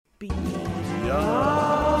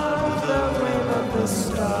beyond the rim of the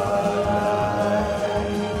starlight.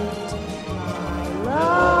 My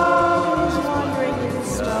love is wandering in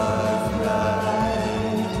starlight.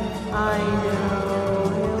 I know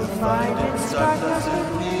he'll find its darkness with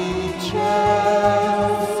features.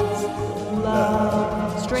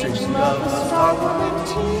 Love, strange love, the star woman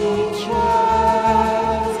teaches.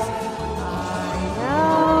 I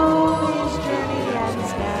know his journey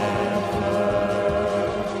ends never.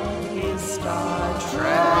 His Star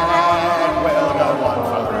Trek will go on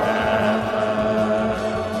forever.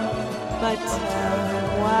 But tell him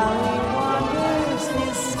while he wanders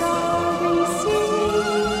his starry sea,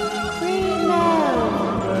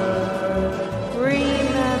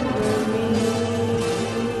 remember me.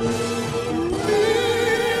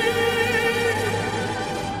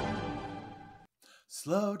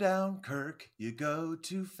 Slow down, Kirk, you go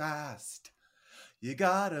too fast. You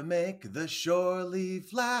gotta make the shore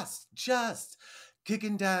leave last. Just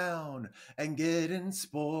kicking down and getting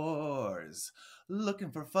spores.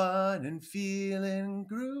 Looking for fun and feeling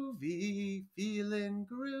groovy. Feeling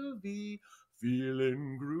groovy.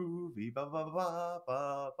 Feeling groovy. Ba ba ba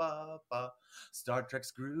ba ba ba. Star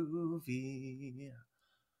Trek's groovy.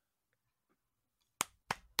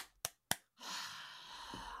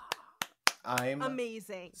 I'm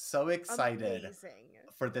Amazing. so excited Amazing.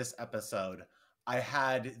 for this episode. I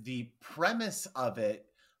had the premise of it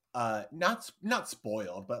not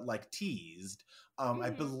spoiled, but like teased. I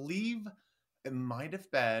believe it might have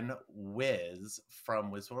been Wiz from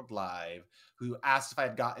Wizard Live who asked if I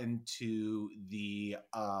had gotten to the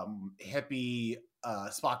hippie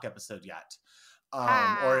Spock episode yet.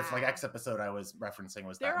 Or if like X episode I was referencing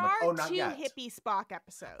was There that. I'm like, are not two yet. hippie Spock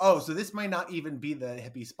episodes. Oh, so this might not even be the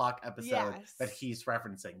hippie Spock episode Yes. that he's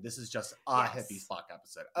referencing. This is just a Yes. hippie Spock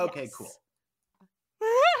episode. Okay, Yes. cool.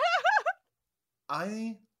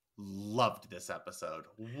 I loved this episode.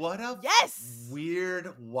 What a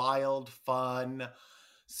weird, wild, fun,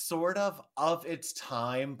 sort of its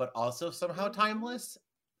time, but also somehow timeless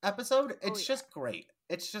episode. It's just great.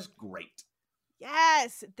 It's just great.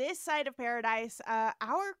 Yes, this side of paradise,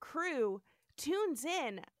 our crew tunes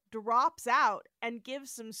in, drops out, and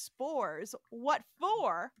gives some spores. What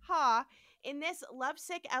for? In this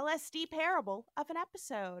lovesick LSD parable of an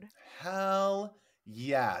episode. Hell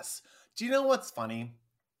yes. Do you know what's funny?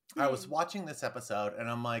 I was watching this episode and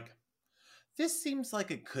I'm like, this seems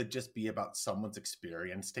like it could just be about someone's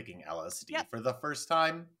experience taking LSD for the first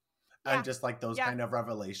time. And just like those kind of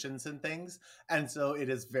revelations and things. And so it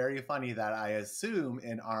is very funny that I assume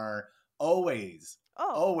in our always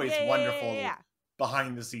wonderful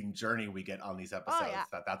behind the scene journey we get on these episodes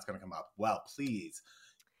that's going to come up. Well, please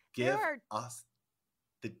give us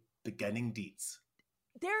the beginning deets.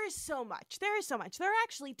 There is so much. There are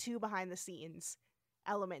actually two behind the scenes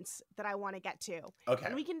elements that I want to get to. Okay.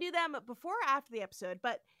 And we can do them before or after the episode.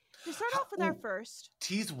 But to start off with our first.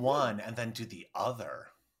 Tease one and then do the other.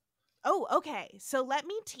 Oh, okay. So let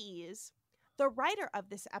me tease the writer of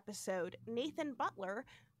this episode, Nathan Butler,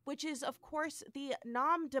 which is, of course, the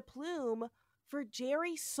nom de plume for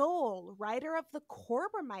Jerry Soule, writer of the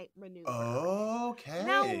Corbomite Maneuver. Okay.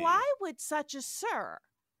 Now, why would such a sir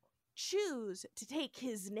choose to take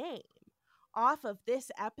his name off of this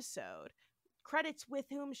episode? Credits with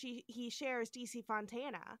whom he shares DC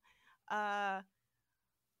Fontana. Well,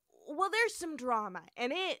 there's some drama,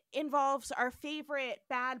 and it involves our favorite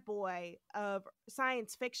bad boy of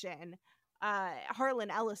science fiction,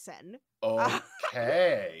 Harlan Ellison.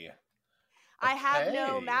 Okay. I have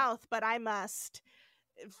no mouth, but I must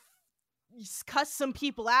cuss some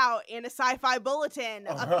people out in a sci-fi bulletin,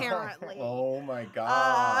 apparently. Oh my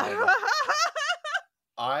god.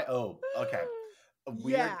 Okay.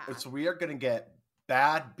 So we are going to get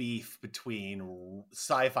bad beef between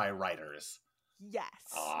sci-fi writers. Yes.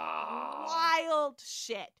 Wild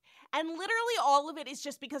shit. And literally all of it is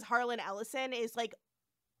just because Harlan Ellison is like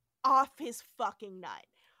off his fucking nut.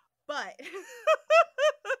 But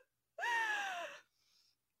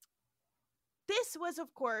this was,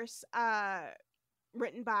 of course,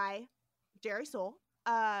 written by Jerry Soule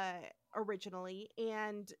originally,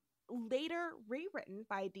 and later rewritten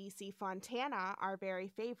by DC Fontana, our very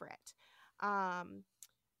favorite.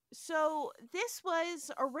 So this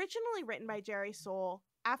was originally written by Jerry Soule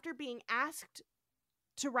after being asked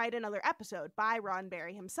to write another episode by Ron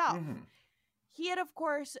Barry himself. He had, of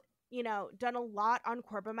course, done a lot on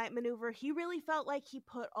Corbomite Maneuver. He really felt like he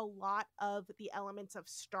put a lot of the elements of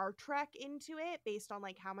Star Trek into it based on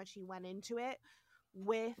like how much he went into it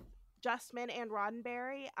with Justman and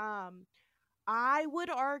Roddenberry. I would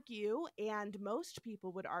argue, and most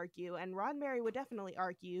people would argue, and Roddenberry would definitely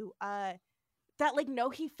argue, that, like, no,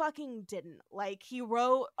 he fucking didn't. Like, he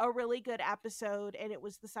wrote a really good episode, and it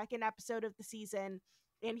was the second episode of the season,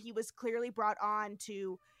 and he was clearly brought on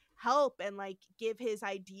to help and, like, give his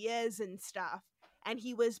ideas and stuff, and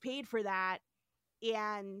he was paid for that,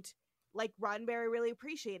 and, like, Roddenberry really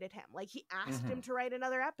appreciated him. Like, he asked him to write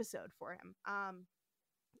another episode for him.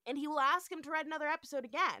 And he will ask him to write another episode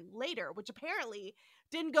again later, which apparently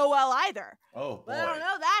didn't go well either. Oh, boy. But I don't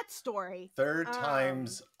know that story. Third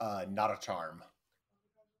time's not a charm.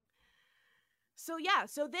 So yeah,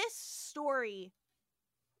 so this story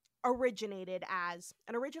originated as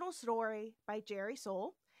an original story by Jerry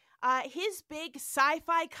Soule. His big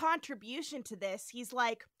sci-fi contribution to this, he's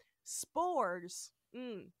like, spores.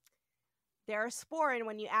 They're a spore, and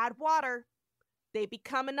when you add water, they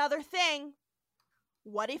become another thing.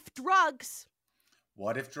 What if drugs?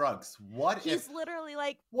 What if drugs? He's literally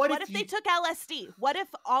like, what if they took LSD? What if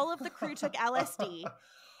all of the crew took LSD?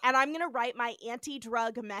 And I'm going to write my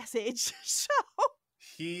anti-drug message show.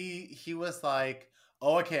 He was like,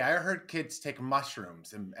 oh, okay, I heard kids take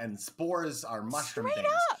mushrooms, and spores are mushroom Straight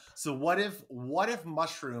things. up. So what if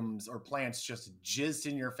mushrooms or plants just jizzed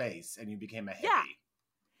in your face and you became a hippie? Yeah.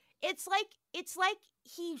 It's like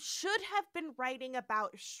he should have been writing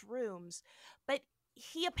about shrooms, but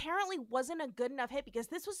he apparently wasn't a good enough hit, because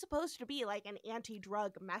this was supposed to be like an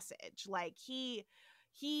anti-drug message. Like, he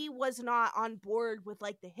was not on board with,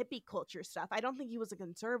 like, the hippie culture stuff. I don't think he was a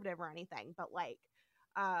conservative or anything, but, like,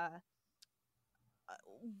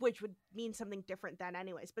 which would mean something different then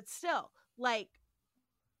anyways. But still, like,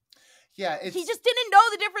 yeah, he just didn't know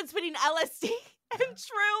the difference between LSD and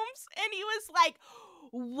shrooms, and he was like,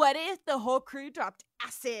 what if the whole crew dropped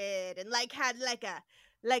acid and, like, had like a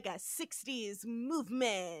 60s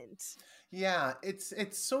movement? Yeah, it's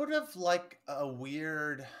sort of like a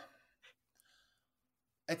weird,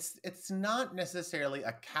 it's not necessarily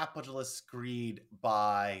a capitalist screed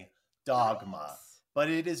by dogma, but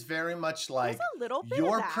it is very much like a little bit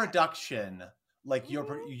your of that. production, like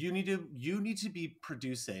you need to be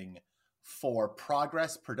producing for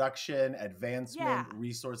progress, production, advancement,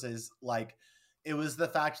 resources. Like, it was the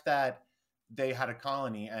fact that they had a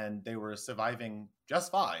colony and they were surviving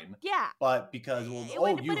just fine. Yeah. But because,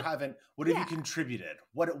 what have you contributed?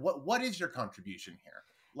 What is your contribution here?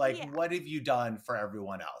 Like, what have you done for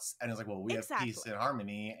everyone else? And it's like, well, we have peace and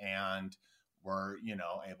harmony, and we're,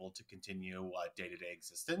 able to continue day-to-day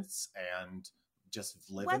existence and just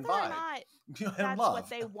live and vibe. Whether or not that's what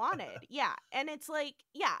they wanted. Yeah. And it's like,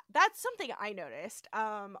 that's something I noticed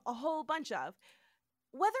a whole bunch of.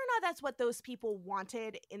 Whether or not that's what those people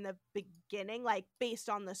wanted in the beginning, like, based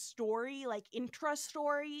on the story, like,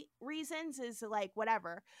 intra-story reasons, is, like,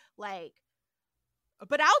 whatever. Like,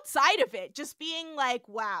 but outside of it, just being like,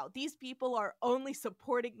 wow, these people are only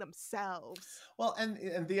supporting themselves. Well,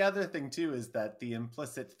 and the other thing, too, is that the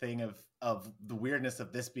implicit thing of the weirdness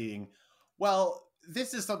of this being, well,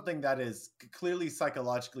 this is something that is clearly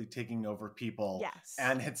psychologically taking over people. Yes.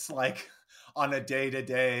 And it's like, on a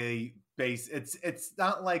day-to-day base, it's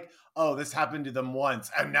not like, oh, this happened to them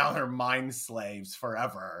once and now they're mind slaves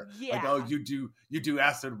forever. Yeah. Like, oh, you do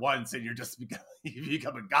acid once and you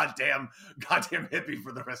become a goddamn hippie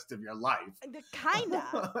for the rest of your life.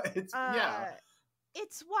 Kinda.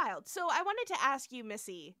 It's wild. So I wanted to ask you,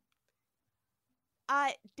 Missy,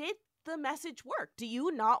 did the message work? Do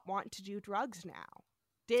you not want to do drugs now?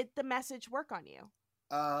 Did the message work on you?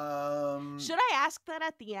 Should I ask that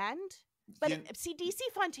at the end? But see, DC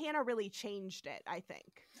Fontana really changed it, I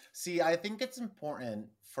think. See, I think it's important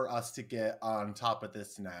for us to get on top of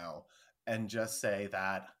this now and just say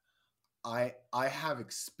that I have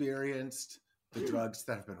experienced the drugs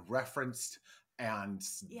that have been referenced, and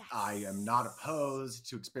I am not opposed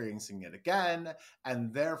to experiencing it again,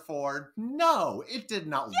 and therefore, no, it did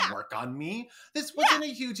not work on me. This wasn't a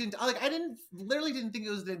huge, I literally didn't think it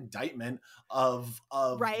was an indictment of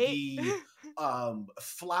the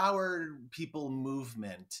flower people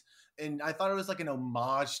movement, and I thought it was like an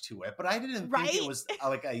homage to it, but I didn't think it was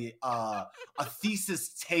like a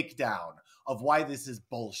thesis takedown of why this is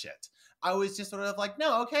bullshit. I was just sort of like,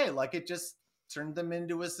 no, okay, like, it just turned them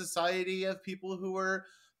into a society of people who were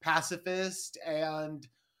pacifist and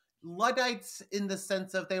Luddites, in the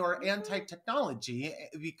sense of they were anti-technology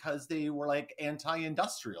because they were, like,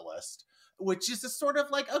 anti-industrialist, which is a sort of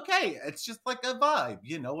like, okay, it's just like a vibe,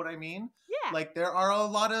 you know what I mean? Yeah. Like, there are a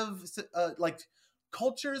lot of like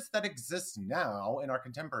cultures that exist now in our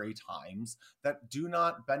contemporary times that do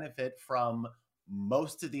not benefit from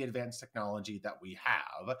most of the advanced technology that we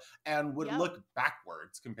have, and would look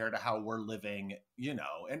backwards compared to how we're living, in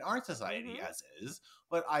our society as is.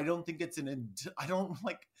 But I don't think it's I don't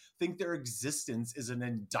think their existence is an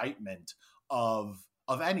indictment of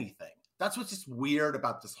anything. That's what's just weird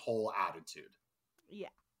about this whole attitude. Yeah,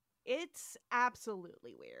 it's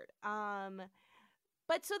absolutely weird.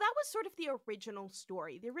 But so that was sort of the original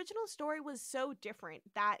story. The original story was so different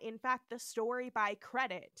that, in fact, the story by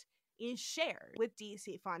credit is shared with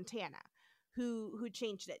DC Fontana, who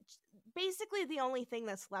changed it. Basically, the only thing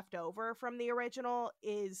that's left over from the original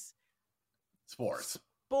is spores.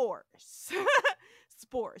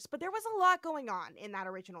 Spores. But there was a lot going on in that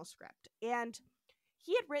original script. And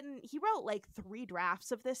he wrote like 3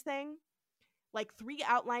 drafts of this thing, like 3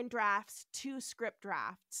 outline drafts, 2 script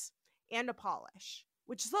drafts, and a polish,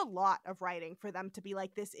 which is a lot of writing for them to be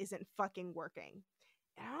like, this isn't fucking working.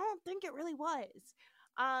 And I don't think it really was.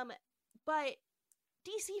 But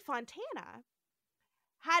DC Fontana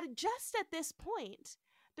had just at this point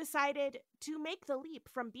decided to make the leap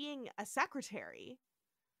from being a secretary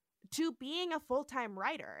to being a full-time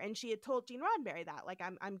writer. And she had told Gene Roddenberry that, like,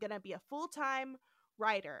 I'm gonna be a full-time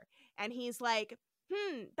writer. And he's like,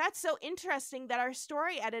 that's so interesting that our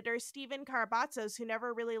story editor, Stephen Karabatsos, who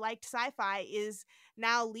never really liked sci-fi, is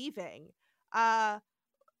now leaving.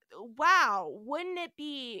 Wow, wouldn't it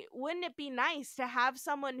be nice to have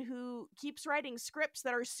someone who keeps writing scripts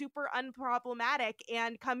that are super unproblematic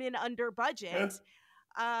and come in under budget,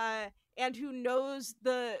 and who knows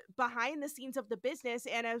the behind the scenes of the business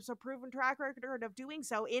and has a proven track record of doing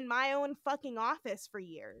so in my own fucking office for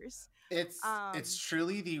years. It's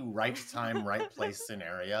truly the right time, right place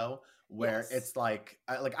scenario where it's like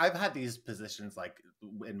I've had these positions like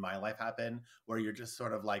in my life happen where you're just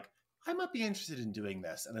sort of like, I might be interested in doing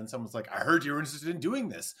this. And then someone's like, I heard you were interested in doing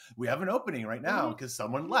this. We have an opening right now because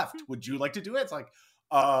someone left. Would you like to do it? It's like,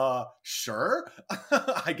 sure.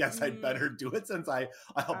 I guess I'd better do it since I'll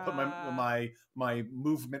put my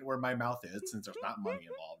movement where my mouth is, since there's not money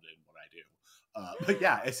involved in what I do. But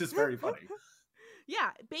yeah, it's just very funny. Yeah,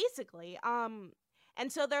 basically. And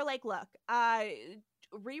so they're like, look,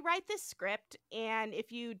 rewrite this script, and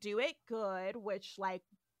if you do it good, which, like,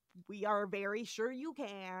 we are very sure you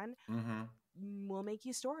can, we'll make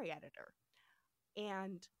you story editor.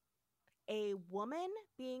 And a woman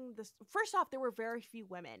being first off, there were very few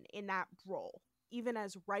women in that role, even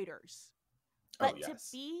as writers. But to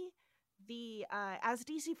be the, as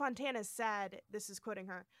DC Fontana said, this is quoting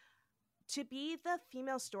her, to be the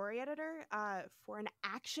female story editor for an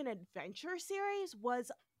action adventure series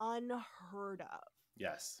was unheard of.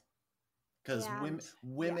 Yes. Because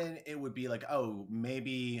women, it would be like, oh,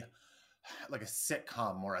 maybe like a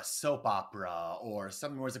sitcom or a soap opera or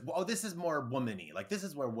something where it's like, well, oh, this is more womany. Like, this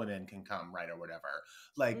is where women can come, right, or whatever.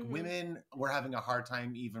 Like, women were having a hard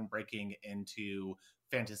time even breaking into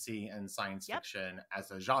fantasy and science fiction as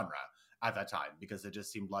a genre at that time, because it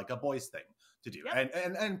just seemed like a boys thing to do.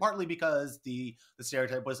 And partly because the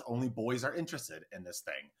stereotype was only boys are interested in this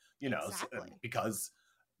thing, you know, because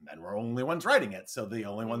men were only ones writing it, so the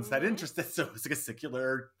only ones that interested, so it was like a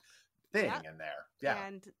secular thing in there. Yeah.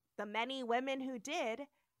 And the many women who did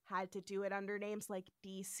had to do it under names like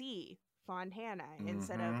DC Fontana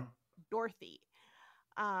instead of Dorothy.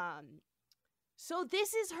 So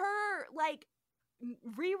this is her, like,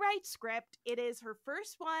 rewrite script. It is her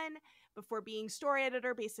first one before being story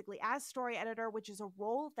editor, basically as story editor, which is a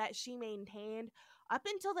role that she maintained up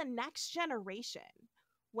until the next generation,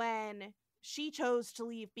 when she chose to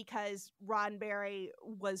leave because Roddenberry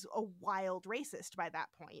was a wild racist by that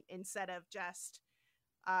point, instead of just,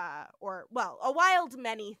 a wild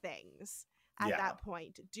many things at that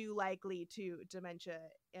point, due likely to dementia,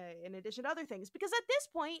 in addition to other things. Because at this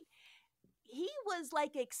point, he was,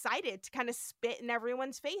 like, excited to kind of spit in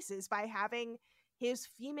everyone's faces by having his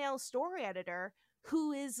female story editor,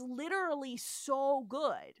 who is literally so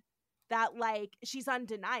good that, like, she's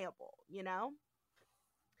undeniable, you know?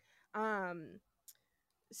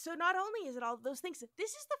 So not only is it all those things,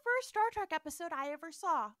 this is the first Star Trek episode I ever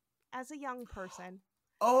saw as a young person.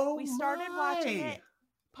 We started watching it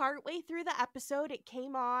partway through the episode. It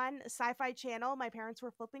came on Sci-Fi Channel. My parents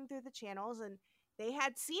were flipping through the channels, and they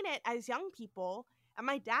had seen it as young people, and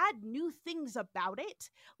my dad knew things about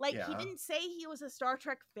it. Like, he didn't say he was a Star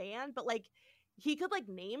Trek fan, but, like, he could, like,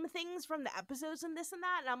 name things from the episodes and this and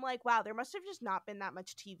that, and I'm like, wow, there must have just not been that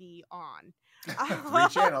much TV on. 3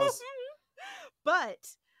 channels. But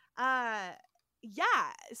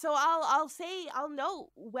so I'll note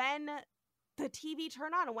when the TV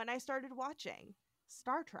turned on and when I started watching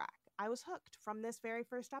Star Trek. I was hooked from this very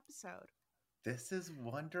first episode. This is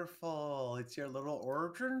wonderful. It's your little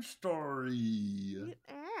origin story. It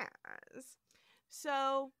is.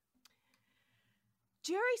 So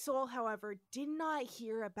Jerry Soule, however, did not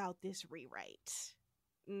hear about this rewrite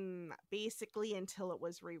basically until it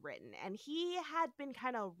was rewritten. And he had been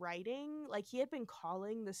kind of writing, like he had been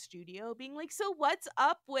calling the studio, being like, so what's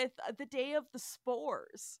up with the Day of the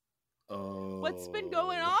Spores? Oh. What's been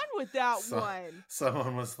going on with that one?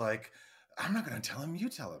 Someone was like, I'm not going to tell him, you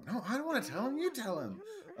tell him. No, I don't want to tell him, you tell him.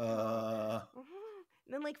 And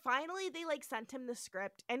then, like, finally they, like, sent him the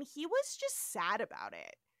script, and he was just sad about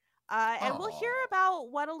it. And we'll hear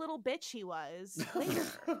about what a little bitch he was later.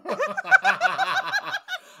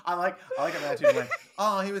 I like imagine like,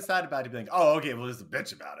 oh, he was sad about it, being like, oh, okay, well, he's a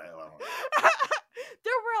bitch about it.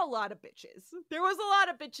 There were a lot of bitches. There was a lot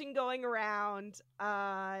of bitching going around.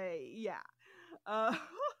 Yeah.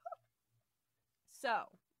 So,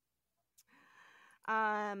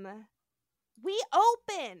 we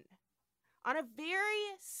open on a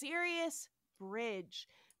very serious bridge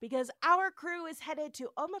because our crew is headed to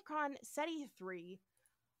Omicron Ceti 3,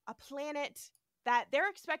 a planet that they're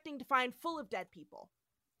expecting to find full of dead people.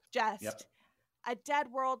 Just a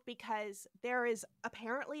dead world, because there is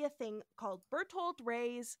apparently a thing called Berthold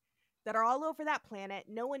rays that are all over that planet.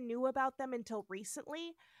 No one knew about them until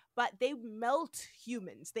recently, but they melt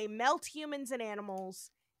humans. They melt humans and animals,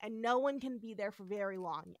 and no one can be there for very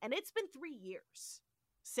long. And it's been 3 years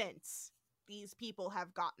since these people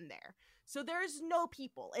have gotten there. So there's no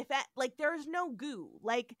people. If that, like, there's no goo.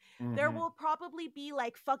 Like, there will probably be,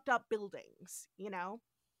 like, fucked up buildings, you know?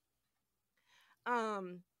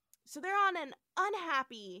 So they're on an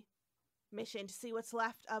unhappy mission to see what's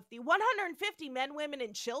left of the 150 men, women,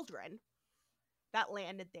 and children that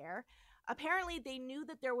landed there. Apparently, they knew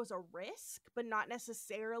that there was a risk, but not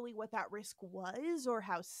necessarily what that risk was or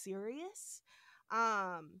how serious.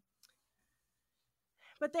 But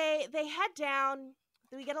they head down.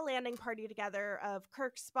 We get a landing party together of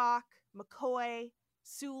Kirk, Spock, McCoy,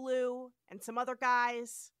 Sulu, and some other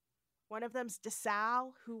guys. One of them's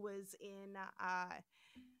Dessau, who was in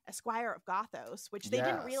Esquire of Gothos, which they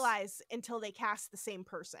didn't realize until they cast the same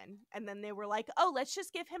person. And then they were like, oh, let's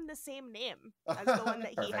just give him the same name as the one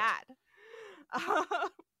that he had.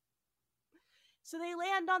 So they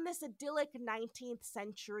land on this idyllic 19th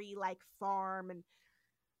century, like, farm, and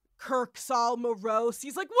Kirk's all morose.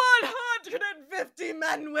 He's like, 150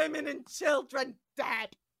 men, women, and children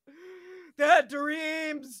dead. Their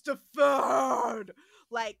dreams deferred.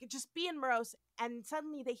 Like, just being morose. And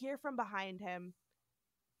suddenly they hear from behind him,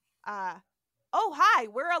 oh, hi,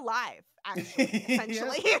 we're alive, actually,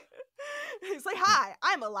 essentially. He's like, hi,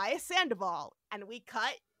 I'm Elias Sandoval. And we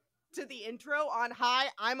cut to the intro on, hi,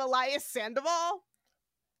 I'm Elias Sandoval.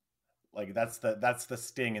 Like, that's the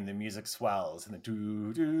sting, and the music swells, and the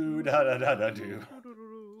doo doo da da da da doo.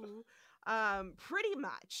 Pretty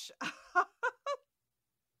much.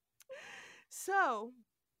 So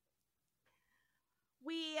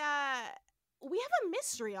we have a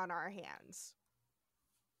mystery on our hands.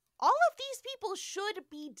 All of these people should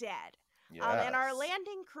be dead. Yes. And our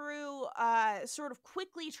landing crew sort of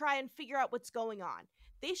quickly try and figure out what's going on.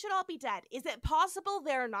 They should all be dead. Is it possible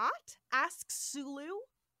they're not? Asks Sulu.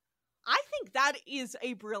 I think that is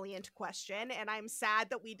a brilliant question, and I'm sad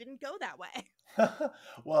that we didn't go that way.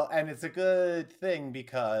 Well, and it's a good thing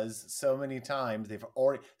because so many times they've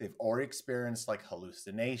already experienced, like,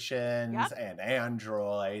 hallucinations and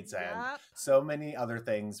androids and so many other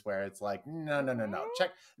things where it's like, no,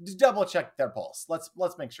 double check their pulse.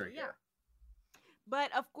 Let's make sure here.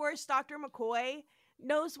 But of course, Dr. McCoy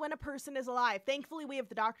knows when a person is alive. Thankfully, we have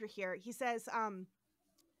the doctor here. He says,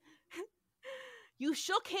 you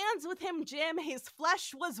shook hands with him, Jim. His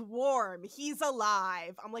flesh was warm. He's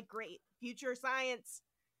alive. I'm like, great. Future science.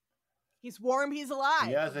 He's warm. He's alive.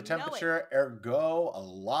 He has a temperature, ergo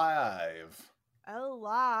alive.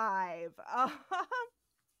 Alive.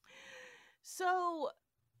 So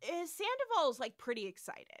Sandoval's, like, pretty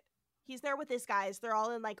excited. He's there with his guys. They're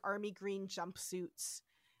all in, like, army green jumpsuits.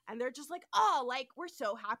 And they're just like, oh, like, we're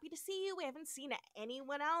so happy to see you. We haven't seen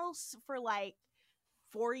anyone else for, like,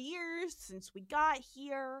 4 years since we got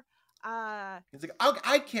here. He's like,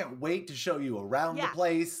 I can't wait to show you around the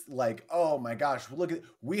place. Like, oh my gosh,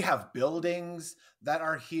 we have buildings that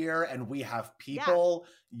are here, and we have people.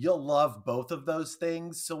 You'll love both of those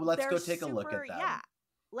things. So let's go take a look at them. Yeah,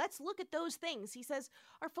 let's look at those things. He says,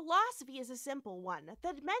 our philosophy is a simple one,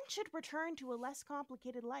 that men should return to a less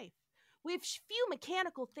complicated life. We have few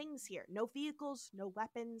mechanical things here. No vehicles, no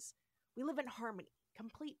weapons. We live in harmony,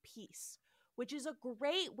 complete peace. Which is a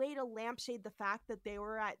great way to lampshade the fact that they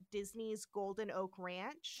were at Disney's Golden Oak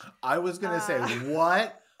Ranch. I was going to say,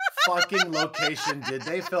 what fucking location did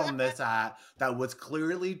they film this at that was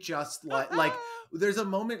clearly just like there's a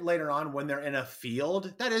moment later on when they're in a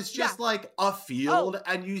field that is just like a field,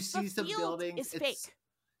 and you see some buildings. It's fake.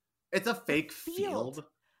 It's a fake field.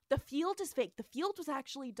 The field is fake. The field was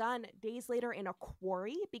actually done days later in a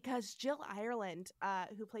quarry because Jill Ireland,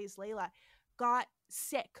 who plays Layla, got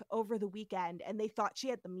sick over the weekend and they thought she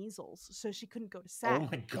had the measles, so she couldn't go to set. Oh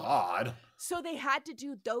my God. So they had to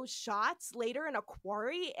do those shots later in a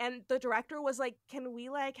quarry, and the director was like, can we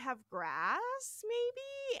like have grass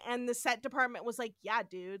maybe? And the set department was like, yeah,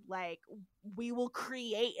 dude, like we will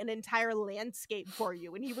create an entire landscape for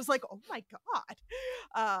you. And he was like, oh my God.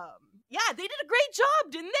 Yeah, they did a great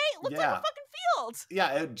job, didn't they? It looked like a fucking field.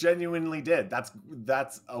 Yeah, it genuinely did.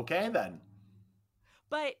 That's okay then.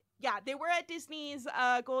 But yeah, they were at Disney's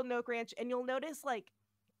Golden Oak Ranch, and you'll notice like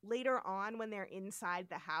later on when they're inside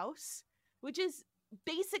the house, which is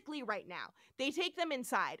basically right now, they take them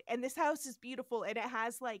inside, and this house is beautiful, and it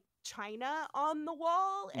has like china on the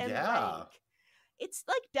wall, and like it's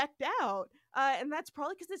like decked out, and that's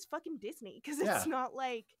probably because it's fucking Disney, because it's not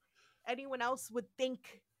like anyone else would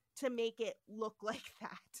think to make it look like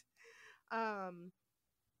that.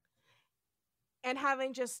 And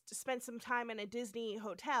having just spent some time in a Disney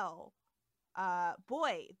hotel,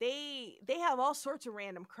 boy, they have all sorts of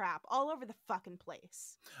random crap all over the fucking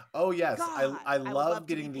place. Oh yes, God, I love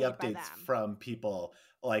getting the updates from people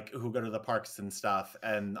like who go to the parks and stuff,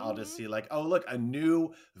 and I'll just see like, oh look, a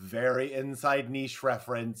new very inside niche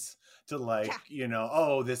reference to like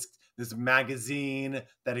oh this magazine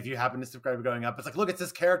that if you happen to subscribe to going up, it's like, look, it's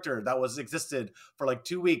this character that existed for like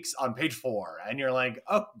 2 weeks on page 4, and you're like,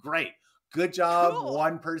 oh great. Good job, cool.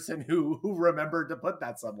 One person who remembered to put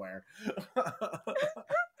that somewhere.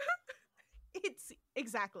 It's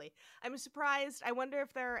exactly. I'm surprised. I wonder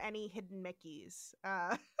if there are any hidden Mickeys.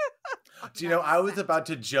 Do you know, I was about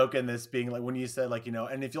to joke in this being like, when you said like,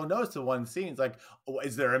 and if you'll notice the one scene, it's like, oh,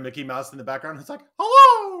 is there a Mickey Mouse in the background? It's like,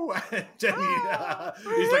 hello! And he's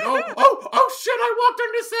like, oh shit, I walked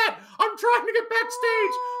on the set. I'm trying to get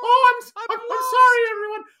backstage. Oh, I'm sorry,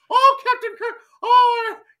 everyone. Oh, Captain Kirk.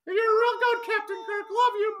 Oh, you're real good, Captain Kirk.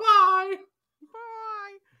 Love you. Bye.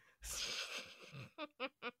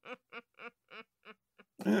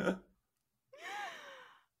 Bye.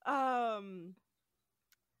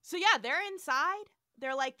 So yeah, they're inside.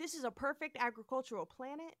 They're like, this is a perfect agricultural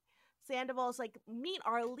planet. Sandoval's like, meet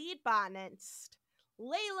our lead botanist,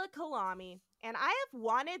 Layla Kalami. And I have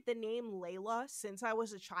wanted the name Layla since I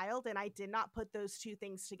was a child, and I did not put those two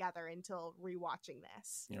things together until rewatching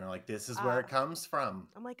this. You're like, this is where it comes from.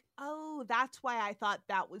 I'm like, oh, that's why I thought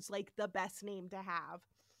that was like the best name to have.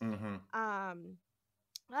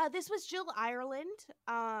 This was Jill Ireland,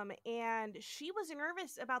 and she was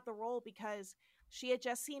nervous about the role because she had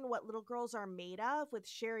just seen What Little Girls Are Made Of with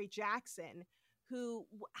Sherry Jackson, who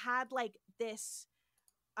had like this.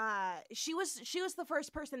 She was the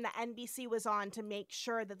first person that NBC was on to make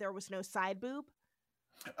sure that there was no side boob.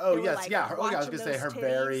 Oh yes, like, yeah. I was gonna say her titties.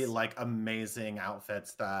 Very like amazing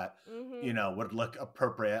outfits that would look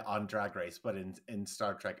appropriate on Drag Race, but in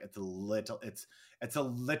Star Trek, it's a little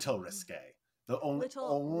risque.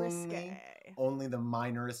 Only the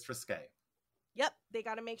minorest risque. Yep, they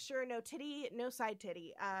got to make sure no titty, no side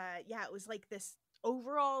titty. Yeah, it was like this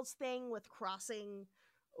overalls thing with crossing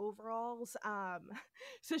overalls.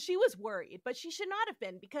 So she was worried, but she should not have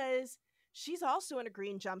been, because she's also in a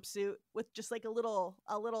green jumpsuit with just like a little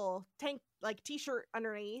tank like t-shirt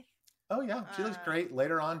underneath. Oh yeah, she looks great.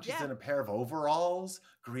 Later on, she's in a pair of overalls,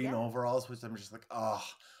 green overalls, which I'm just like, oh,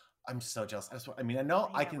 I'm so jealous. I know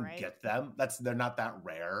I can get them. They're not that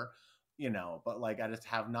rare, but like I just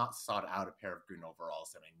have not sought out a pair of green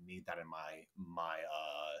overalls, and I need that in my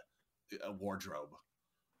wardrobe.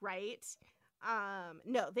 Right.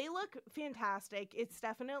 No, they look fantastic. It's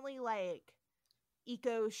definitely like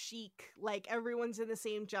eco chic, like everyone's in the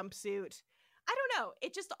same jumpsuit. I don't know,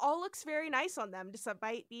 it just all looks very nice on them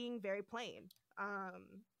despite being very plain.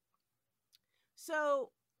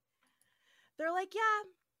 So they're like,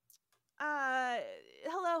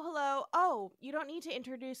 hello. Oh, you don't need to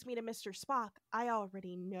introduce me to Mr. Spock. I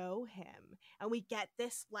already know him. And we get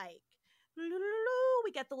this like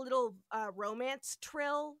we get the little romance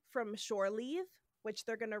trill from Shore Leave, which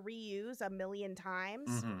they're going to reuse 1,000,000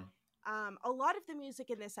 times. A lot of the music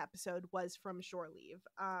in this episode was from Shore Leave.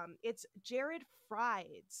 It's Jared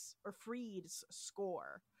Fried's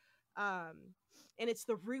score. And it's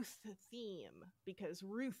the Ruth theme, because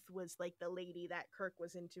Ruth was like the lady that Kirk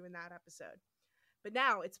was into in that episode. But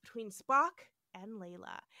now it's between Spock and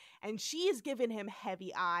Layla, and she is giving him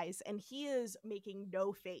heavy eyes, and he is making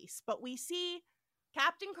no face. But we see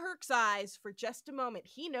Captain Kirk's eyes for just a moment.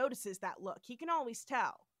 He notices that look. He can always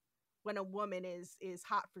tell when a woman is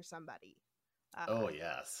hot for somebody. Oh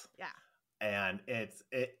yes, yeah. And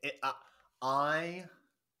I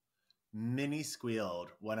mini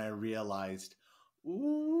squealed when I realized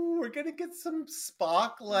ooh, we're gonna get some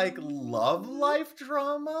Spock like love life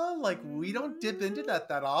drama. Like we don't dip into that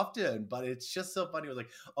often, but it's just so funny. We're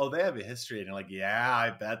like, oh, they have a history, and you're like, yeah,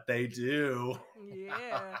 I bet they do.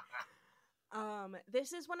 Yeah.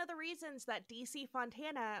 This is one of the reasons that DC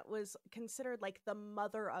Fontana was considered like the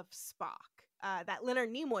mother of Spock. That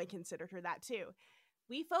Leonard Nimoy considered her that too.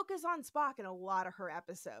 We focus on Spock in a lot of her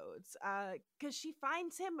episodes because she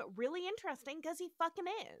finds him really interesting because he fucking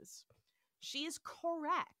is. She is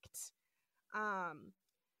correct.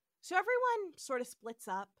 So everyone sort of splits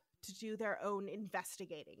up to do their own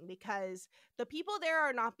investigating because the people there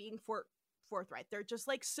are not being forthright. They're just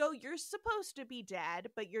like, so you're supposed to be dead,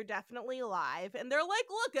 but you're definitely alive. And they're like,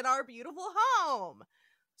 look at our beautiful home.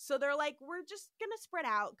 So they're like, we're just gonna spread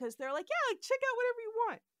out because they're like, yeah, check out whatever you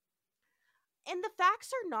want. And the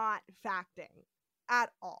facts are not facting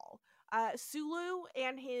at all. Sulu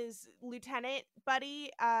and his lieutenant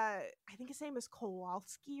buddy, I think his name is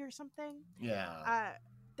Kowalski or something. Yeah.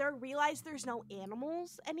 They realize there's no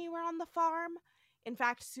animals anywhere on the farm. In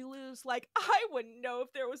fact, Sulu's like, I wouldn't know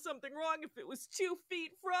if there was something wrong if it was 2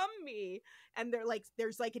 feet from me. And they're like,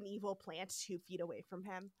 there's like an evil plant 2 feet away from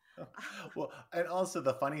him. Well, and also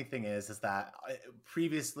the funny thing is that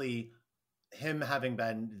previously, him having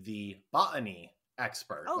been the botany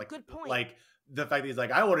expert. Oh, good point. Like the fact that he's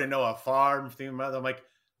like, I wouldn't know a farm theme. I'm like,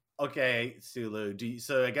 okay, Sulu.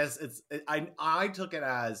 So I guess I took it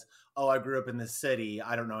as, oh, I grew up in the city.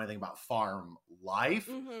 I don't know anything about farm life.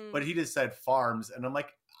 Mm-hmm. But he just said farms, and I'm like,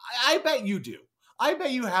 I bet you do. I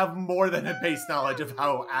bet you have more than a base knowledge of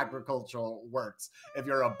how agriculture works if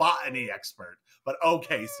you're a botany expert. But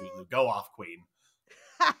okay, Sulu, go off, queen.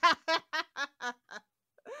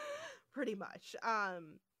 Pretty much.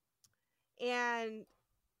 And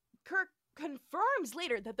Kirk confirms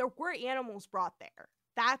later that there were animals brought there.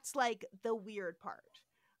 That's like the weird part.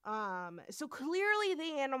 So clearly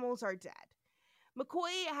the animals are dead.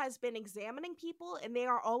 McCoy has been examining people and they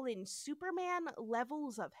are all in Superman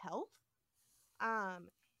levels of health.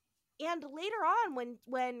 And later on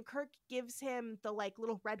when Kirk gives him the like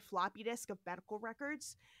little red floppy disk of medical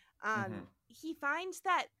records, he finds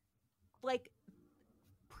that like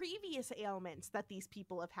previous ailments that these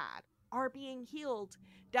people have had are being healed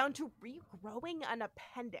down to regrowing an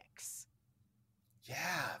appendix. Yeah,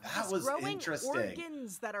 that was interesting.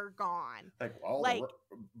 Organs that are gone. Like, well, like,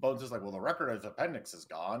 Bones is like, well, the record of his appendix is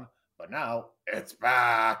gone, but now it's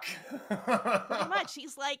back. Pretty much.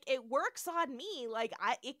 He's like, it works on me. Like,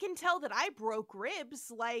 it can tell that I broke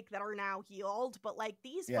ribs, like, that are now healed, but like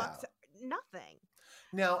these fucks, nothing.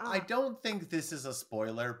 Now, I don't think this is a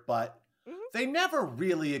spoiler, but they never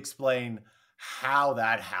really explain how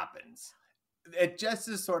that happens. It just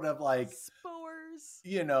is sort of like spores.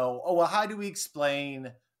 You know, oh, well, how do we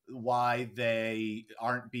explain why they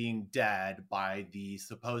aren't being dead by the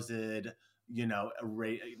supposed, you know,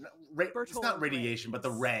 it's not radiation, but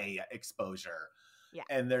the ray exposure. Yeah.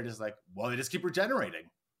 And they're just like, well, they just keep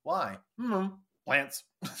regenerating. Why? Plants.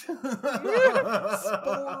 Spores.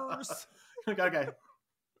 Okay.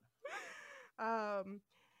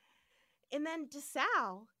 And then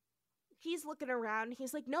DeSalle, he's looking around.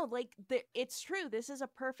 He's like, no, like, it's true. This is a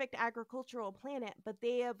perfect agricultural planet, but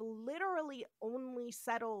they have literally only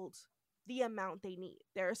settled the amount they need.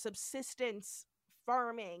 They're subsistence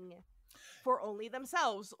farming for only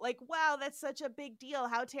themselves. Like, wow, that's such a big deal.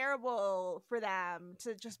 How terrible for them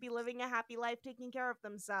to just be living a happy life, taking care of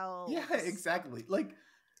themselves. Yeah, exactly. Like,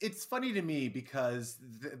 it's funny to me because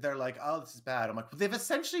they're like, oh, this is bad. I'm like, they've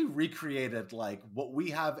essentially recreated like what we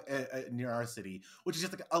have near our city, which is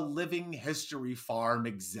just like a living history farm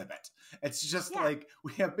exhibit. It's just like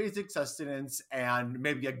we have basic sustenance and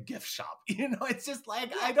maybe a gift shop. You know, it's just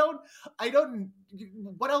like, I don't,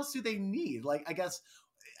 what else do they need? Like, I guess,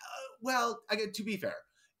 to be fair,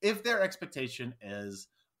 if their expectation is,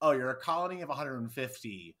 oh, you're a colony of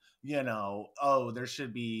 150, you know, oh, there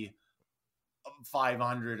should be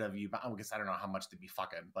 500 of you. I guess I don't know how much to be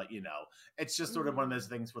fucking, but you know, it's just sort of one of those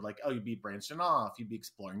things where like, oh, you'd be branching off, you'd be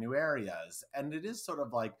exploring new areas. And it is sort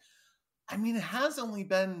of like, I mean, it has only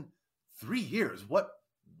been 3 years. What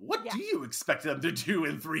do you expect them to do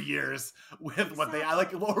in 3 years with what they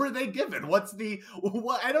like? What were they given? What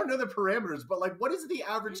I don't know the parameters, but like, what is the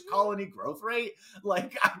average colony growth rate?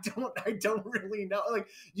 Like, I don't really know. Like,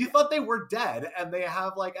 you thought they were dead and they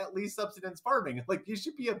have like at least subsistence farming. Like, you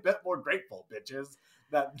should be a bit more grateful, bitches,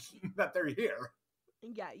 that they're here.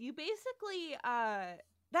 Yeah, you basically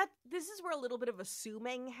this is where a little bit of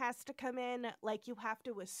assuming has to come in. Like, you have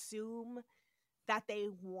to assume that they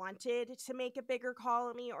wanted to make a bigger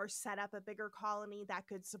colony or set up a bigger colony that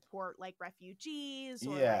could support like refugees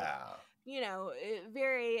or like, you know,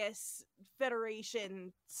 various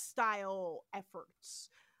Federation style efforts,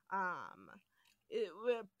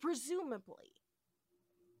 presumably.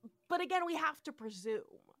 But again, we have to presume.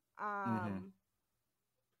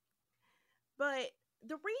 But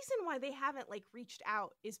the reason why they haven't like reached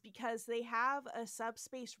out is because they have a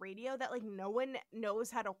subspace radio that like no one knows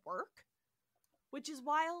how to work, which is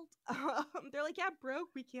wild. They're like, yeah, broke,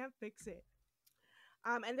 we can't fix it.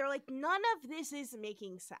 And they're like, none of this is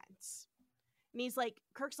making sense. And he's like,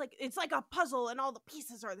 Kirk's like, it's like a puzzle and all the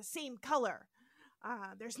pieces are the same color.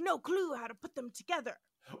 There's no clue how to put them together.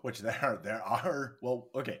 Which there are, well,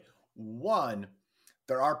 okay. One,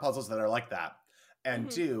 there are puzzles that are like that. And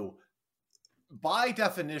two, by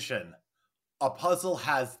definition, a puzzle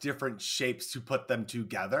has different shapes to put them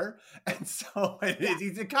together. And so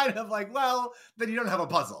it's kind of like, well, then you don't have a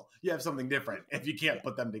puzzle. You have something different if you can't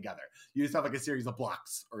put them together. You just have like a series of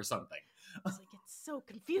blocks or something. It's like, it's so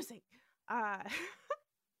confusing.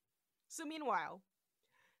 So meanwhile,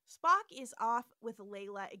 Spock is off with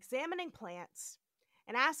Layla examining plants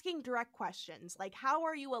and asking direct questions like, how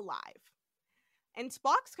are you alive? And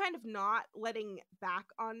Spock's kind of not letting back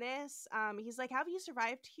on this. He's like, have you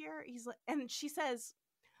survived here? He's like, and she says,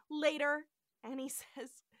 later. And he says,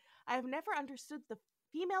 I have never understood the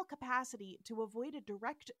female capacity to avoid a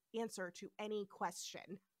direct answer to any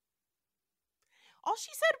question. All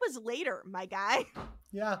she said was later, my guy.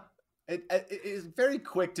 Yeah. It is very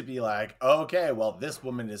quick to be like, okay, well, this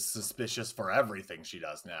woman is suspicious for everything she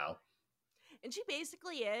does now. And she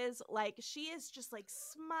basically is, like, she is just, like,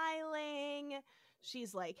 smiling.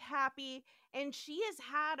 She's, like, happy. And she has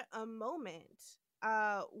had a moment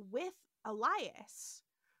with Elias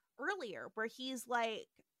earlier where he's like,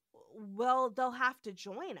 well, they'll have to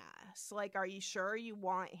join us. Like, are you sure you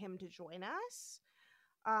want him to join us?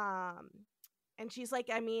 And she's like,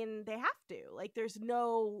 I mean, they have to. Like, there's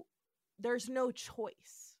no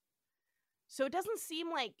choice. So it doesn't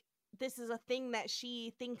seem like this is a thing that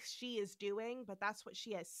she thinks she is doing, but that's what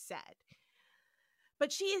she has said.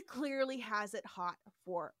 But she clearly has it hot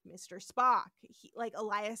for Mr. Spock. Like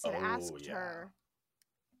Elias had asked her,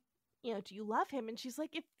 you know, do you love him? And she's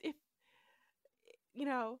like, if you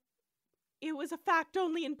know, it was a fact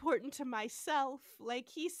only important to myself. Like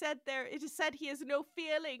he said there, it is said he has no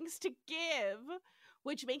feelings to give,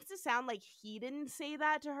 which makes it sound like he didn't say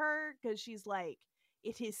that to her because she's like,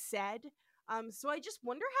 it is said. So I just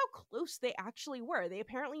wonder how close they actually were. They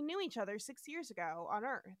apparently knew each other 6 years ago on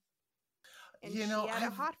Earth. And she had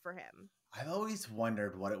it hot for him. I've always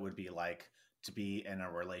wondered what it would be like to be in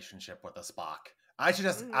a relationship with a Spock. I should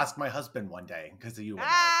just ask my husband one day because of you.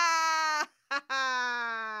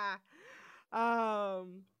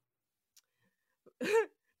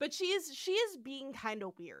 But she is being kind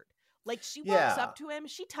of weird. Like she walks up to him,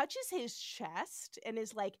 she touches his chest and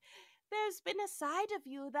is like, there's been a side of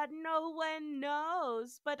you that no one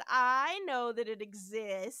knows, but I know that it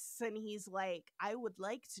exists. And he's like, I would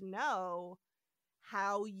like to know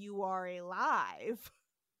how you are alive.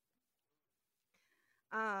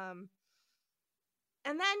 And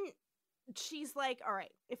then she's like, all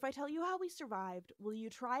right, if I tell you how we survived, will you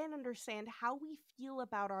try and understand how we feel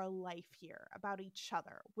about our life here, about each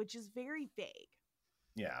other, which is very vague.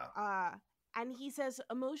 Yeah. And he says,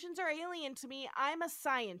 emotions are alien to me. I'm a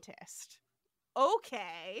scientist.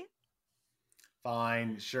 Okay.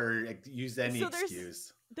 Fine. Sure. Use any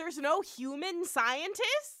excuse. There's no human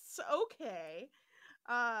scientists? Okay.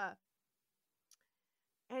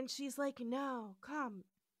 And she's like, no, come.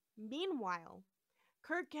 Meanwhile,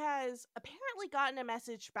 Kirk has apparently gotten a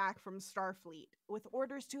message back from Starfleet with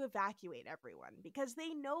orders to evacuate everyone because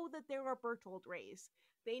they know that there are Bertold rays.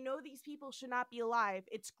 They know these people should not be alive.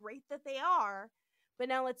 It's great that they are, but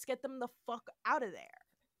now let's get them the fuck out of there.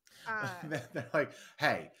 They're like,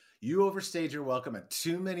 hey, you overstayed your welcome at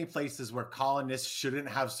too many places where colonists shouldn't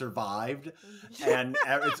have survived. And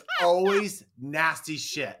it's always nasty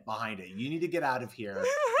shit behind it. You need to get out of here.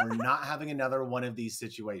 We're not having another one of these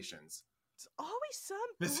situations. It's always some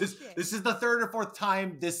bullshit. This is the third or fourth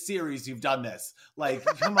time this series you've done this. Like,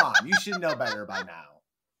 come on, you should know better by now.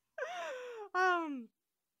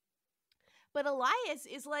 But Elias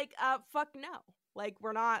is like, fuck no. Like,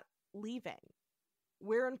 we're not leaving.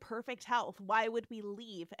 We're in perfect health. Why would we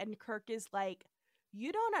leave? And Kirk is like,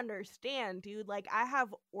 you don't understand, dude. Like, I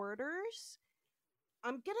have orders.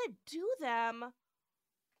 I'm gonna do them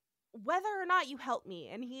whether or not you help me.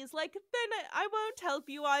 And he's like, then I won't help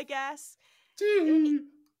you, I guess.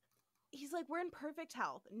 He's like, we're in perfect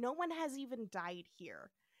health. No one has even died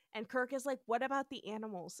here. And Kirk is like, what about the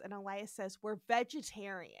animals? And Elias says, we're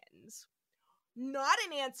vegetarians. Not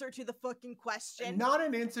an answer to the fucking question. Not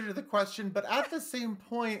an answer to the question, but at the same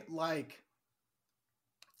point, like,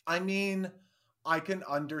 I mean, I can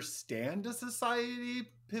understand a society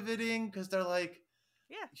pivoting because they're like,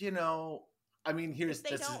 you know, I mean, here's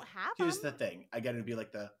the thing. I gotta be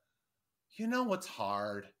like you know what's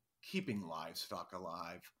hard? Keeping livestock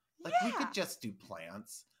alive. Like, we could just do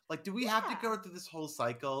plants. Like, do we have to go through this whole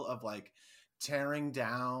cycle of like tearing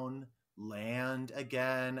down land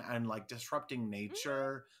again and like disrupting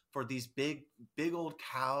nature for these big old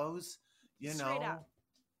cows? You know,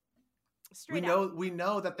 we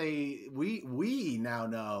know that we now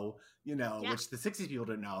know, you know, which the 60s people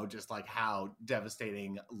didn't know, just like how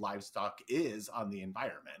devastating livestock is on the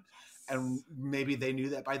environment. And maybe they knew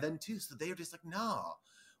that by then too. So they were just like, no,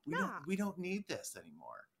 we don't need this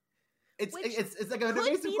anymore. It's like an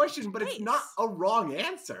amazing question, but it's not a wrong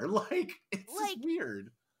answer. Like, it's just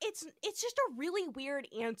weird. It's just a really weird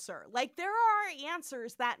answer. Like, there are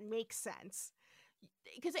answers that make sense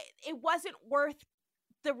because it wasn't worth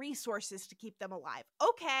the resources to keep them alive.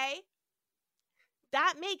 Okay,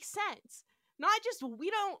 that makes sense. Not just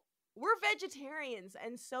we're vegetarians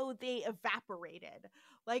and so they evaporated.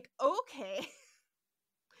 Like, okay.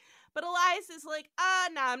 But Elias is like,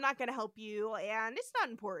 no, I'm not going to help you, and it's not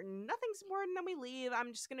important. Nothing's important, then we leave.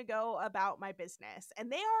 I'm just going to go about my business. And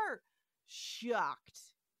they are shocked.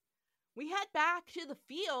 We head back to the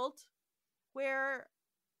field where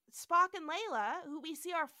Spock and Layla, who we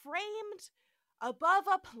see are framed above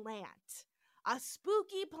a plant. A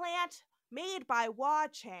spooky plant made by Hua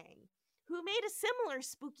Chang, who made a similar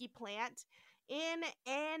spooky plant in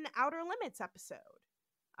an Outer Limits episode.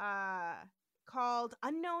 Called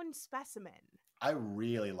Unknown Specimen. I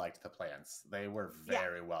really liked the plants. They were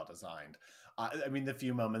very well designed. I mean, the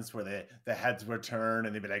few moments where the heads were turned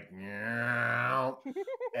and they'd be like,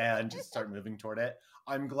 and just start moving toward it.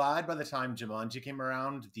 I'm glad by the time Jumanji came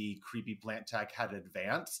around, the creepy plant tech had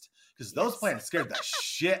advanced, because those plants scared the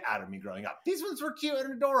shit out of me growing up. These ones were cute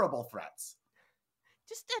and adorable threats.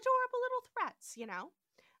 Just adorable little threats, you know?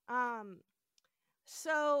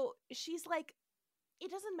 So she's like, it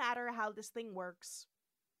doesn't matter how this thing works.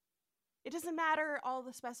 It doesn't matter all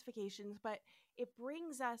the specifications, but it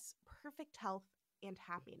brings us perfect health and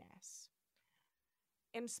happiness.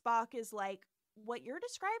 And Spock is like, what you're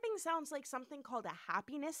describing sounds like something called a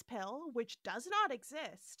happiness pill, which does not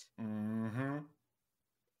exist. Mm-hmm.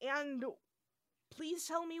 And please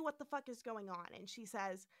tell me what the fuck is going on. And she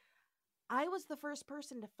says, I was the first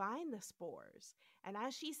person to find the spores. And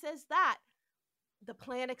as she says that, the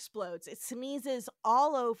plant explodes. It sneezes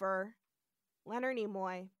all over Leonard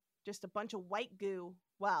Nimoy. Just a bunch of white goo.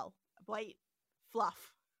 Well, white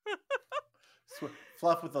fluff.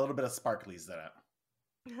 Fluff with a little bit of sparklies in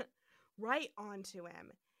it. Right onto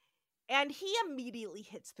him. And he immediately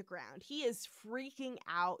hits the ground. He is freaking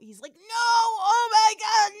out. He's like, no! Oh my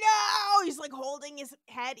god, no! He's like holding his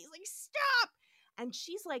head. He's like, stop! And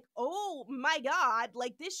she's like, oh my god,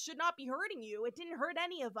 like this should not be hurting you. It didn't hurt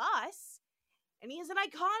any of us. And he has an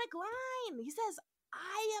iconic line. He says,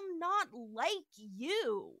 I am not like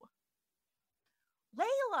you.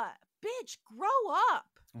 Layla, bitch, grow up.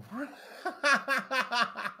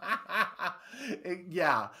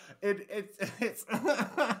 It's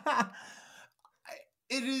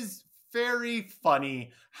it is very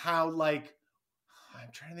funny how, like,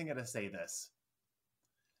 I'm trying to think how to say this.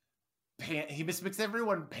 He makes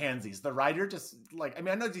everyone pansies. The writer just, like, I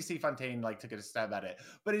mean, I know DC Fontaine, like, took a stab at it,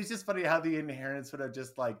 but it's just funny how the inherent sort of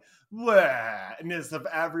just, like, bleh-ness of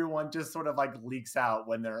everyone just sort of, like, leaks out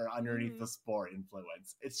when they're underneath the spore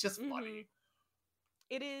influence. It's just funny.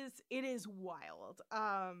 It is wild.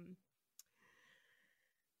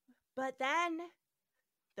 But then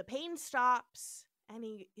the pain stops and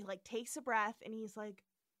he like takes a breath and he's like,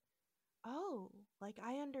 oh, like,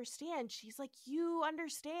 I understand. She's like, you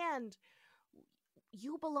understand.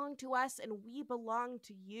 You belong to us and we belong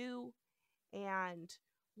to you. And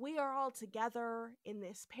we are all together in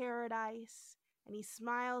this paradise. And he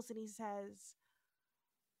smiles and he says,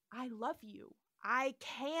 I love you. I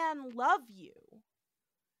can love you.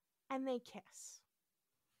 And they kiss.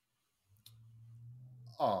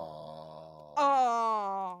 Aww.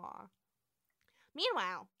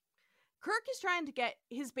 Meanwhile, Kirk is trying to get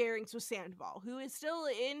his bearings with Sandoval, who is still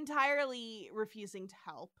entirely refusing to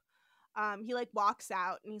help. He like walks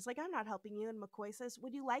out and he's like, I'm not helping you. And McCoy says,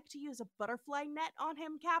 would you like to use a butterfly net on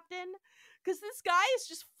him, Captain? Because this guy is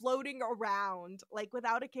just floating around, like,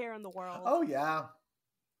 without a care in the world. Oh, yeah.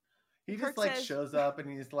 He just, like, shows up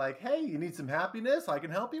and he's like, hey, you need some happiness? I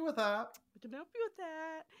can help you with that. I can help you with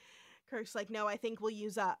that. Kirk's like, no, I think we'll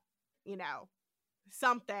use up,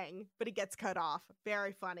 something, but he gets cut off.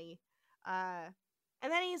 Very funny. And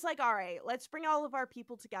then he's like, all right, let's bring all of our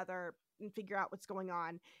people together and figure out what's going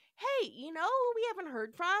on. Hey, we haven't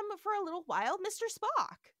heard from for a little while, Mr.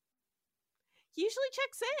 Spock. He usually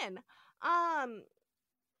checks in.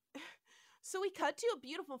 So we cut to a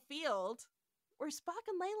beautiful field where Spock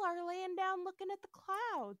and Layla are laying down looking at the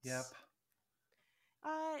clouds. Yep.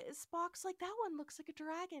 Spock's like, that one looks like a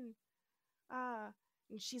dragon.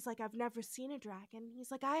 And she's like, I've never seen a dragon.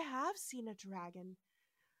 He's like, I have seen a dragon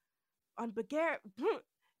on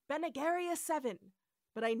Benegaria 7,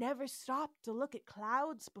 but I never stopped to look at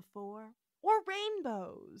clouds before or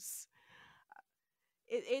rainbows.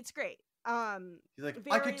 It's great. He's like,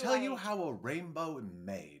 I could tell you how a rainbow is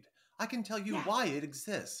made. I can tell you why it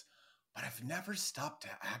exists, but I've never stopped to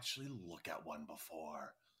actually look at one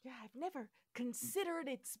before. Yeah, I've never considered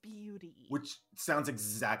its beauty. Which sounds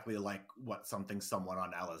exactly like what someone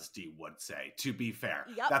on LSD would say, to be fair.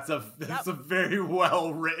 Yep. That's a very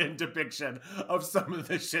well-written depiction of some of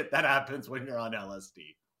the shit that happens when you're on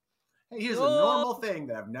LSD. Hey, here's a normal thing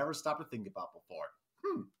that I've never stopped to think about before.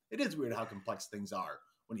 It is weird how complex things are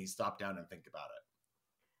when you stop down and think about it.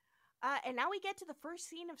 And now we get to the first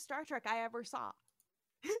scene of Star Trek I ever saw.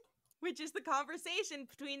 Which is the conversation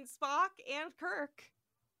between Spock and Kirk.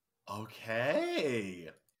 Okay.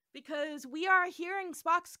 Because we are hearing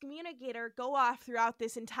Spock's communicator go off throughout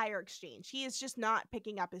this entire exchange. He is just not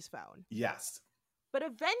picking up his phone. Yes. But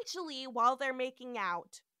eventually, while they're making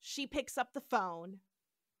out, she picks up the phone.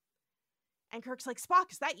 And Kirk's like,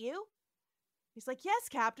 Spock, is that you? He's like, yes,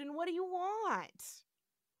 Captain, what do you want?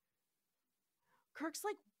 Kirk's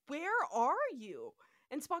like, where are you?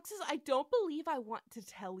 And Spock says, I don't believe I want to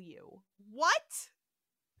tell you. What?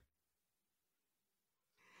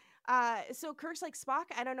 So Kirk's like, Spock,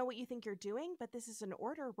 I don't know what you think you're doing, but this is an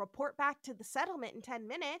order. Report back to the settlement in 10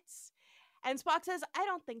 minutes. And Spock says, I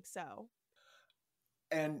don't think so.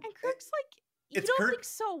 And Kirk's like, you don't think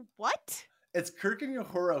so? What? It's Kirk and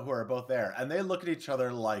Uhura who are both there, and they look at each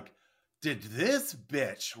other like, did this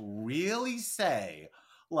bitch really say,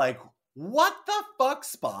 like, what the fuck,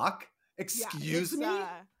 Spock? Excuse me?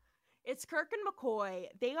 It's Kirk and McCoy.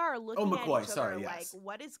 They are looking at each other like,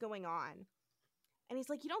 what is going on? And he's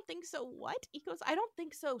like, you don't think so? What? He goes, I don't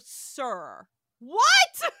think so, sir.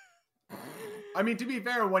 What? I mean, to be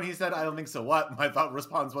fair, when he said, I don't think so, what? My thought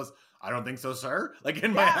response was, I don't think so, sir. Like,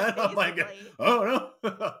 in my head, I'm like, oh,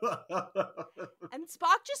 no. And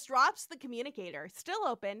Spock just drops the communicator, still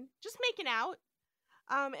open, just making out.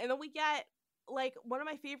 And then we get, like, one of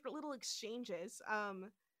my favorite little exchanges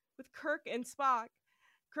with Kirk and Spock.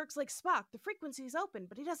 Kirk's like, Spock, the frequency's open,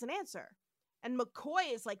 but he doesn't answer. And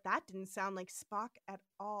McCoy is like, that didn't sound like Spock at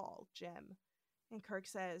all, Jim. And Kirk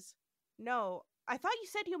says, no, I thought you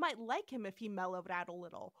said you might like him if he mellowed out a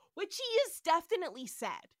little, which he has definitely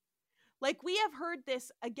said. Like, we have heard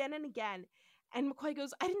this again and again. And McCoy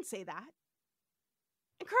goes, I didn't say that.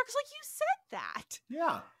 And Kirk's like, you said that.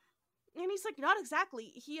 Yeah. And he's like, not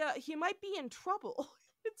exactly. He might be in trouble.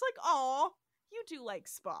 It's like, aw, you do like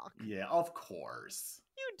Spock. Yeah, of course.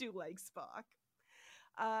 You do like Spock.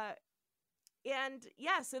 And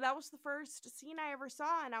yeah, so that was the first scene I ever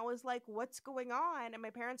saw, and I was like, what's going on? And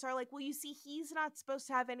my parents are like, well, you see, he's not supposed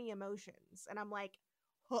to have any emotions. And I'm like,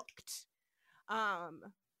 hooked. Yeah,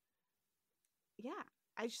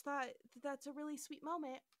 I just thought that's a really sweet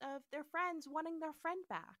moment of their friends wanting their friend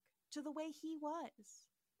back to the way he was.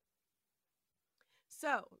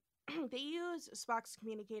 So they use Spock's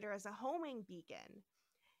communicator as a homing beacon,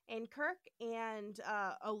 and Kirk and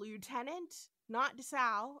a lieutenant, not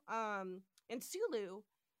DeSalle, and Sulu,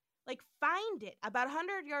 like, find it about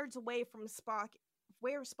 100 yards away from Spock,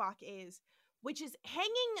 where Spock is, which is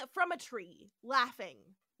hanging from a tree,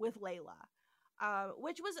 laughing with Layla,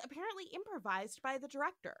 which was apparently improvised by the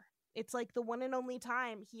director. It's like the one and only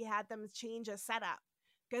time he had them change a setup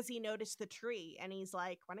because he noticed the tree, and he's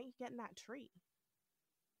like, why don't you get in that tree?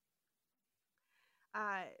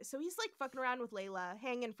 So he's like fucking around with Layla,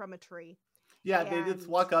 hanging from a tree. Yeah, they just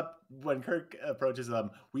walk up. When Kirk approaches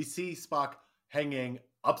them, we see Spock hanging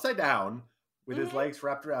upside down with his legs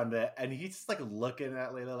wrapped around it, and he's just like looking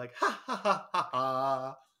at Layla like, ha ha ha ha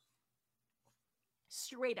ha.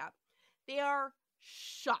 Straight up. They are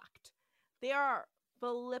shocked. They are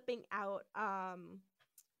flipping out.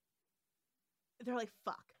 They're like,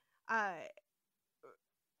 fuck.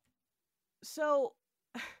 So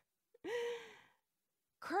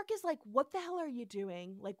Kirk is like, what the hell are you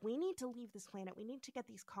doing? Like, we need to leave this planet. We need to get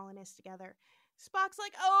these colonists together. Spock's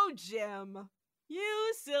like, oh, Jim,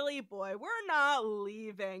 you silly boy. We're not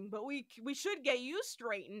leaving, but we should get you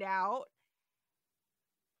straightened out.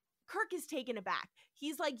 Kirk is taken aback.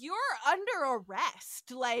 He's like, you're under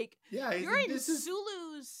arrest. Like, yeah, you're in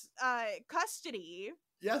Sulu's custody.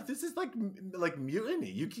 Yeah, this is like mutiny.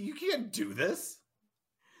 You can't do this.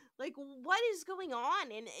 Like, what is going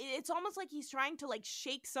on? And it's almost like he's trying to, like,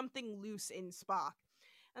 shake something loose in Spock.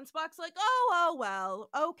 And Spock's like, oh, well,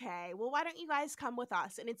 okay. Well, why don't you guys come with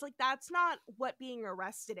us? And it's like, that's not what being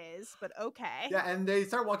arrested is, but okay. Yeah, and they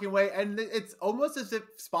start walking away, and it's almost as if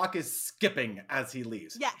Spock is skipping as he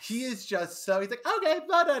leaves. Yes. He is just so, he's like, okay,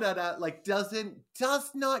 blah, blah, blah, blah. Like, does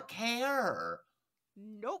not care.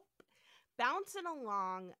 Nope. Bouncing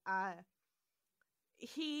along,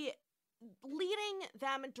 he leading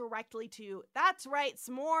them directly to, that's right,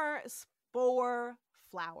 s'more spore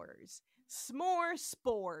flowers. S'more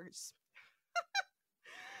spores.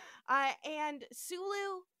 And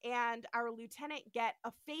Sulu and our lieutenant get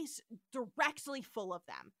a face directly full of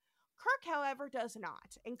them. Kirk, however, does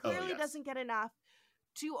not, and clearly doesn't get enough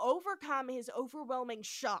to overcome his overwhelming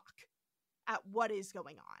shock at what is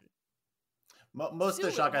going on. Most of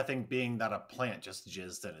the shock, I think, being that a plant just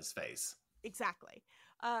jizzed in his face. Exactly.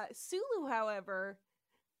 Sulu, however,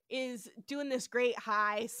 is doing this great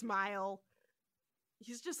high smile.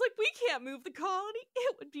 He's just like, we can't move the colony.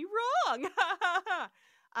 It would be wrong.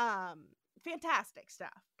 Fantastic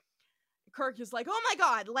stuff. Kirk is like, oh my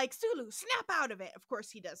god, like, Sulu, snap out of it. Of course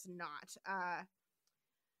he does not.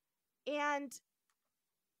 And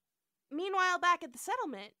meanwhile, back at the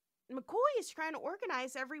settlement, McCoy is trying to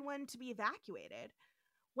organize everyone to be evacuated.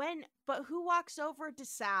 But who walks over?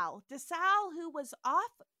 DeSalle. DeSalle, who was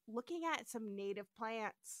off looking at some native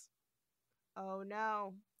plants. Oh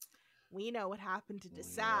no. We know what happened to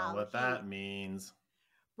DeSalle. You know what that means.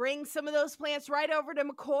 Brings some of those plants right over to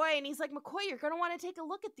McCoy, and he's like, McCoy, you're going to want to take a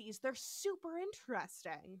look at these. They're super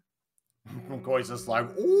interesting. McCoy's just like,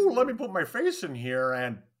 ooh, let me put my face in here,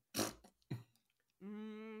 and...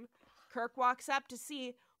 Kirk walks up to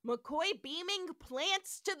see McCoy beaming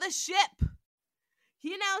plants to the ship.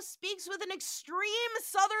 He now speaks with an extreme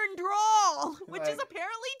southern drawl, which is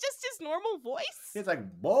apparently just his normal voice. He's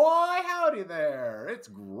like, boy, howdy there. It's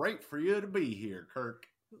great for you to be here, Kirk.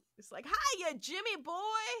 It's like, hiya, Jimmy boy.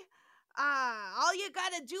 All you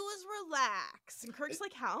gotta do is relax. And Kirk's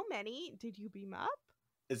like, how many did you beam up?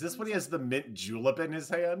 Is this when he has the mint julep in his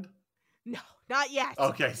hand? No, not yet.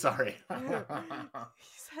 Okay, sorry.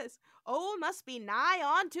 He says, oh, must be nigh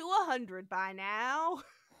on to 100 by now.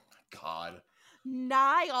 God.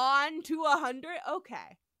 Nigh on to 100?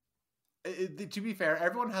 Okay. To be fair,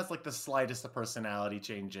 everyone has like the slightest of personality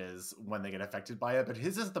changes when they get affected by it, but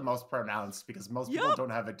his is the most pronounced because most people don't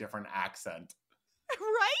have a different accent.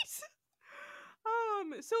 Right?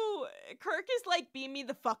 So Kirk is like, beam me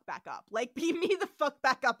the fuck back up. Like, beam me the fuck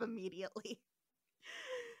back up immediately.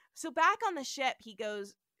 So back on the ship, he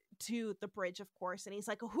goes to the bridge, of course, and he's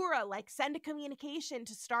like, Uhura, like, send a communication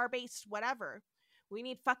to Starbase, whatever. We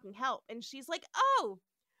need fucking help. And she's like, oh,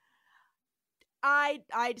 I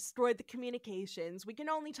destroyed the communications. We can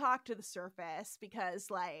only talk to the surface because,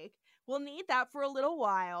 like, we'll need that for a little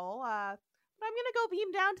while. But I'm gonna go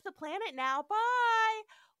beam down to the planet now. Bye!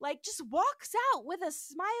 Like, just walks out with a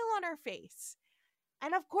smile on her face.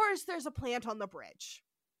 And of course, there's a plant on the bridge.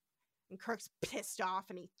 And Kirk's pissed off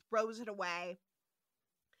and he throws it away.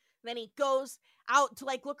 Then he goes out to,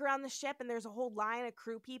 like, look around the ship, and there's a whole line of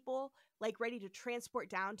crew people, like, ready to transport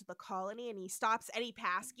down to the colony, and he stops Eddie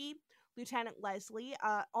Paskey, Lieutenant Leslie,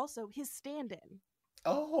 also his stand-in.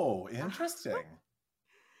 Oh, interesting.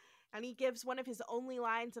 And he gives one of his only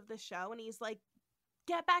lines of the show, and he's like,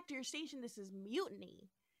 get back to your station, this is mutiny.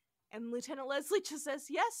 And Lieutenant Leslie just says,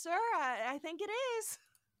 yes, sir, I think it is.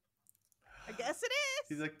 I guess it is.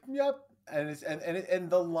 He's like, yep.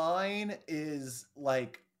 And the line is,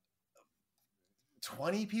 like,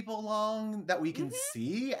 20 people long that we can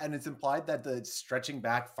see, and it's implied that it's stretching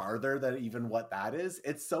back farther than even what that is.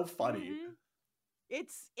 It's so funny.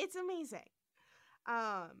 It's amazing.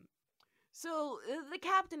 So the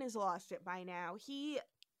captain has lost it by now. He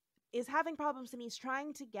is having problems, and he's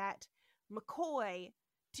trying to get McCoy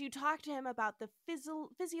to talk to him about the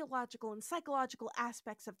physiological and psychological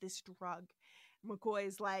aspects of this drug.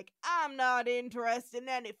 McCoy's like, I'm not interested in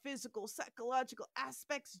any physical, psychological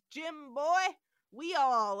aspects, Jim boy. We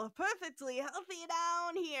all are perfectly healthy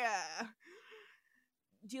down here.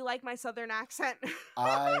 Do you like my southern accent?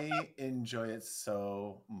 I enjoy it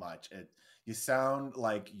so much. You sound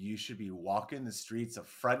like you should be walking the streets of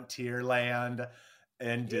Frontierland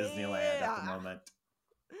in Disneyland at the moment.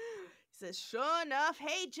 He says, sure enough,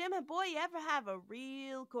 hey, Jimmy boy, you ever have a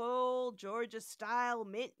real cold Georgia-style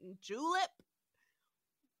mint and julep?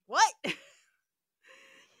 What?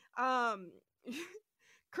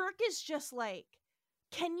 Kirk is just like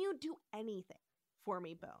Can you do anything for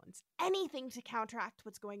me, Bones? Anything to counteract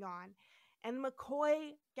what's going on? And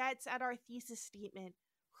McCoy gets at our thesis statement.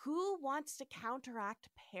 Who wants to counteract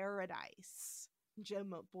paradise?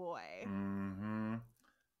 Jim boy. Mm-hmm.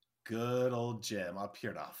 Good old Jim up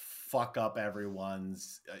here to fuck up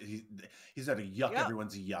everyone's... he's there to yuck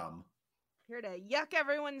everyone's yum. Here to yuck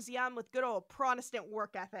everyone's yum with good old Protestant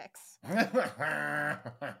work ethics.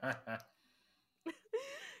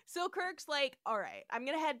 So Kirk's like, all right, I'm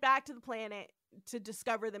going to head back to the planet to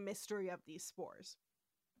discover the mystery of these spores.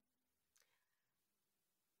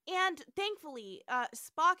 And thankfully,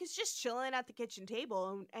 Spock is just chilling at the kitchen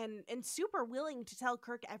table and super willing to tell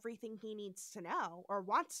Kirk everything he needs to know, or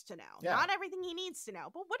wants to know. Yeah. Not everything he needs to know,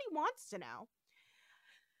 but what he wants to know.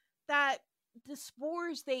 That the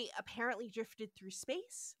spores, they apparently drifted through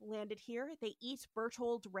space, landed here. They eat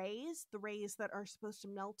Berthold rays, the rays that are supposed to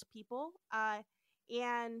melt people.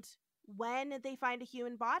 And when they find a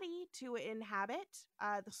human body to inhabit,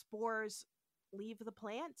 the spores leave the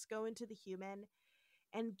plants, go into the human,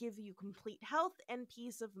 and give you complete health and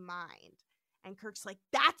peace of mind. And Kirk's like,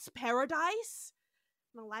 that's paradise?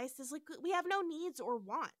 And Elias is like, we have no needs or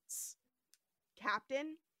wants.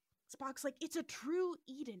 Captain? Spock's like, it's a true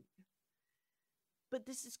Eden. But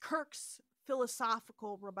this is Kirk's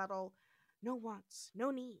philosophical rebuttal. No wants,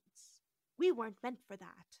 no needs. We weren't meant for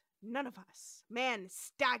that. None of us. Man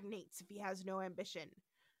stagnates if he has no ambition.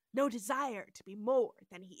 No desire to be more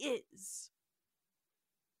than he is.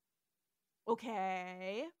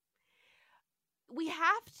 Okay. We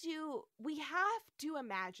have to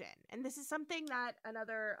imagine, and this is something that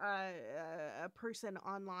another person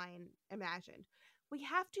online imagined. We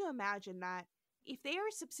have to imagine that if they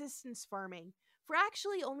are subsistence farming for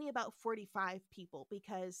actually only about 45 people,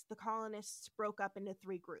 because the colonists broke up into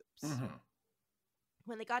 3 groups. Mm-hmm.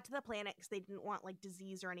 When they got to the planet, because they didn't want like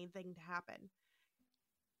disease or anything to happen.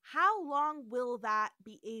 How long will that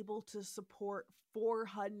be able to support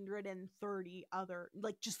 430 other,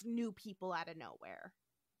 like, just new people out of nowhere?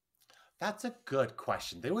 That's a good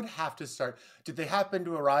question. They would have to start... Did they happen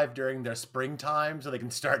to arrive during their springtime so they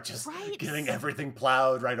can start just getting everything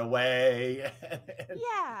plowed right away?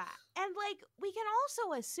 Yeah. And, like, we can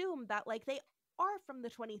also assume that, like, they are from the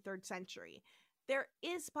 23rd century. There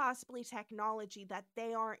is possibly technology that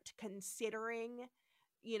they aren't considering...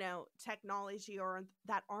 technology or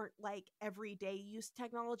that aren't like everyday use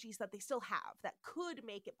technologies that they still have that could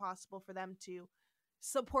make it possible for them to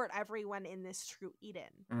support everyone in this true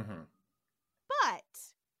Eden. Mm-hmm.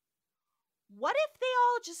 But what if they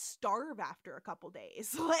all just starve after a couple days?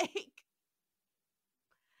 So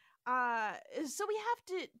we have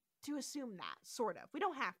to assume that, sort of. We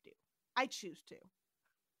don't have to. I choose to.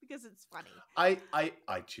 Because it's funny.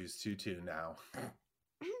 I choose to too now.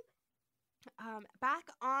 Back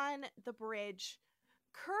on the bridge,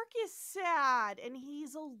 Kirk is sad and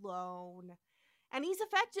he's alone. And he's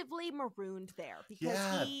effectively marooned there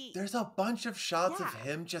because there's a bunch of shots of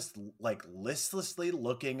him just like listlessly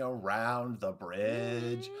looking around the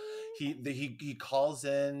bridge. Mm-hmm. He calls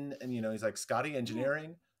in and he's like, Scotty,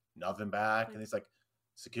 engineering, nothing back. And he's like,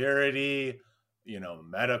 security,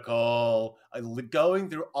 medical, going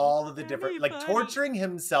through all of the different, like torturing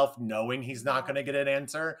himself knowing he's not going to get an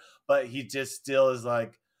answer, but he just still is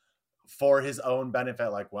like, for his own benefit,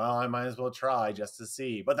 like, well, I might as well try just to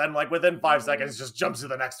see. But then like within 5 seconds just jumps to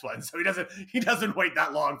the next one. So he doesn't wait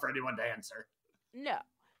that long for anyone to answer. No.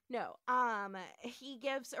 He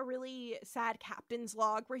gives a really sad captain's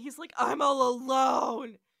log where he's like, I'm all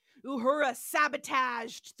alone. Uhura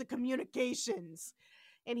sabotaged the communications.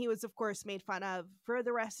 And he was, of course, made fun of for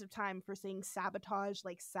the rest of time for saying sabotage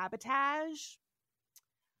like sabotage.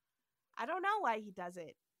 I don't know why he does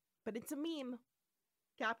it, but it's a meme.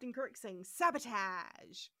 Captain Kirk saying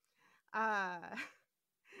sabotage. But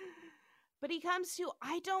he comes to,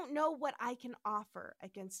 I don't know what I can offer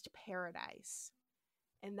against paradise.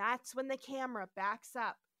 And that's when the camera backs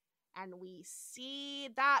up and we see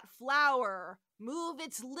that flower move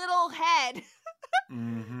its little head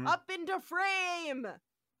up into frame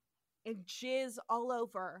and jizz all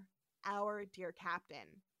over our dear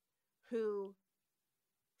captain, who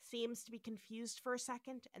seems to be confused for a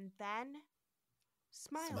second and then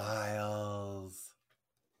smiles.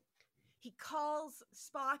 He calls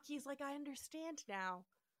Spock. He's like, I understand now.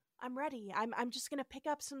 I'm ready. I'm just going to pick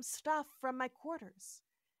up some stuff from my quarters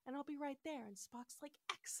and I'll be right there. And Spock's like,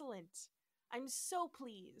 excellent. I'm so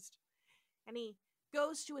pleased. And he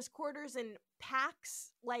goes to his quarters and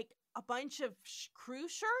packs like a bunch of crew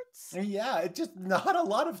shirts. Yeah, it's just not a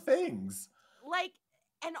lot of things. Like,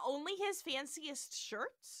 and only his fanciest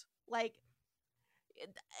shirts. Like,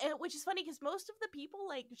 which is funny because most of the people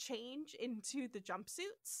like change into the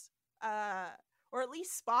jumpsuits, or at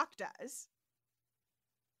least Spock does.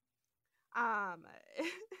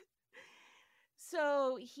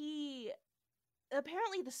 So he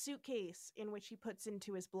apparently the suitcase in which he puts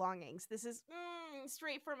into his belongings. This is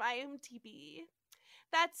straight from IMDb.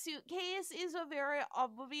 That suitcase is a very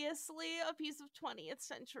obviously a piece of 20th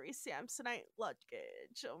century Samsonite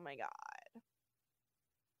luggage. Oh my god.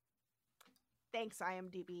 Thanks,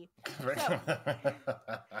 IMDb. So,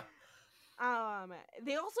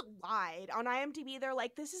 they also lied. On IMDb, they're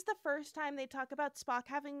like, this is the first time they talk about Spock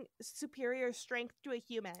having superior strength to a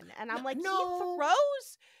human. And I'm like, no. He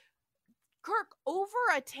throws Kirk over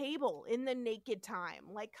a table in the naked time.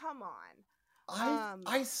 Like, come on.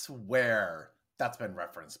 I swear that's been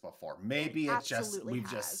referenced before. Maybe it's just we've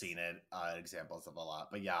has. Just seen it examples of a lot.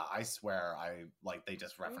 But yeah, I swear they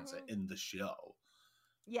just reference it in the show.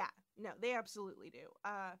 Yeah, no, they absolutely do.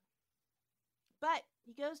 But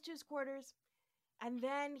he goes to his quarters, and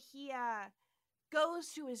then he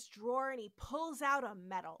goes to his drawer and he pulls out a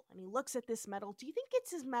medal, and he looks at this medal. Do you think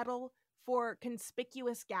it's his medal for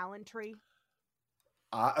conspicuous gallantry?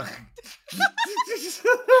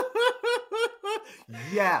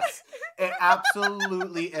 Yes, it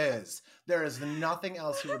absolutely is. There is nothing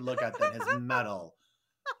else he would look at than his medal.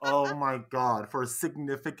 Oh my god, for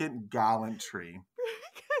significant gallantry.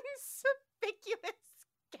 Conspicuous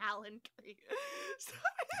gallantry.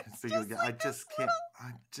 I just can't.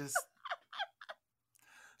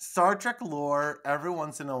 Star Trek lore, every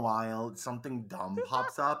once in a while, something dumb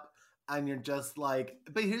pops up. And you're just like,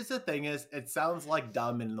 but here's the thing is, it sounds like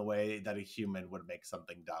dumb in the way that a human would make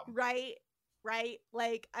something dumb. Right.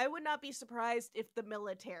 Like, I would not be surprised if the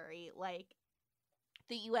military, like,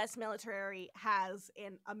 the U.S. military has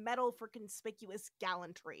a medal for conspicuous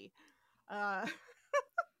gallantry. Like,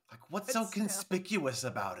 what's so conspicuous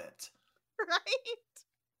about it? Right?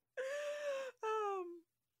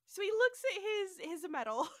 So he looks at his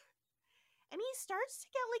medal, and he starts to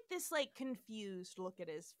get, like, this, like, confused look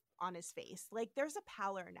on his face. Like, there's a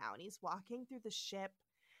pallor now, and he's walking through the ship,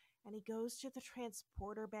 and he goes to the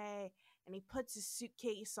transporter bay, and he puts his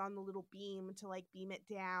suitcase on the little beam to, like, beam it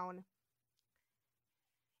down.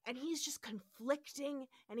 And he's just conflicting,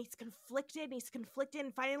 and he's conflicted,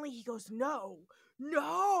 and finally he goes, no,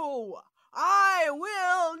 I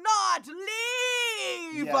will not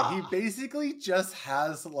leave! Yeah, he basically just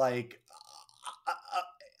has, like,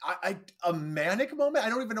 a manic moment. I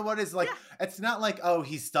don't even know what it is. Like, It's not like, oh,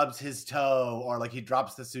 he stubs his toe or like he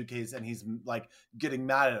drops the suitcase and he's like getting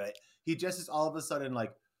mad at it. He just is all of a sudden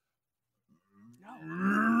like,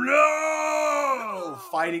 no!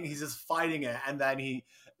 Fighting. He's just fighting it. And then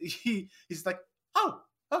he's like, oh,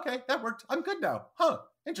 okay, that worked. I'm good now. Huh.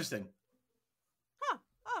 Interesting. Huh.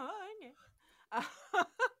 Oh, okay.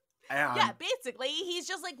 Yeah, basically, he's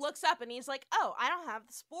just like looks up and he's like, oh, I don't have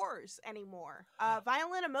the spores anymore.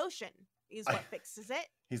 Violent emotion is what fixes it.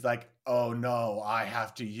 He's like, oh no, I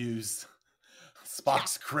have to use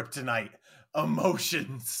Spock's kryptonite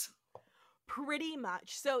emotions. Pretty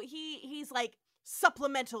much. So he's like,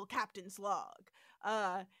 supplemental captain's log.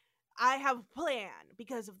 I have a plan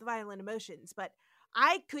because of the violent emotions, but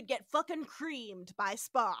I could get fucking creamed by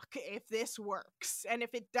Spock if this works. And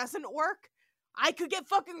if it doesn't work, I could get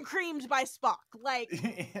fucking creamed by Spock. Like,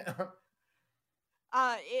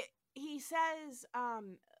 he says,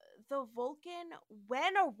 the Vulcan,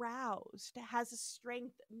 when aroused, has a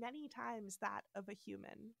strength many times that of a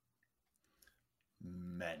human.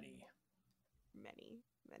 Many.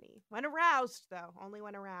 When aroused, though. Only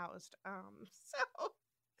when aroused.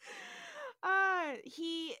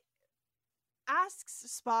 He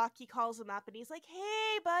asks Spock, he calls him up, and he's like,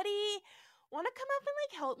 hey, buddy, want to come up and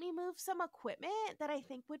like help me move some equipment that I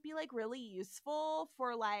think would be like really useful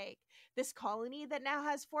for like this colony that now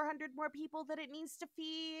has 400 more people that it needs to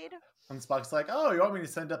feed? And Spock's like, oh, you want me to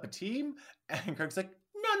send up a team? And Kirk's like,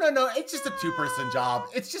 no, it's just a 2-person job.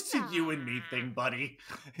 It's just a you and me thing, buddy.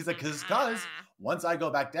 He's like, because once I go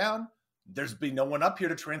back down, there's be no one up here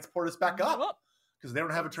to transport us back up because they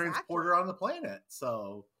don't have a transporter on the planet.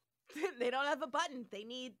 So they don't have a button. They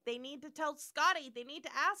need to tell Scotty. They need to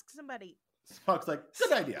ask somebody. Spock's like,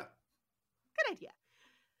 good idea.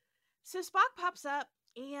 So Spock pops up,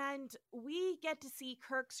 and we get to see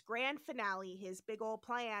Kirk's grand finale, his big old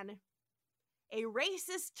plan. A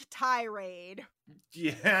racist tirade.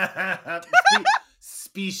 Yeah.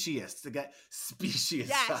 Specious. To get specious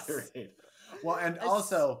tirade. Well, and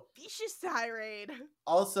also specious tirade.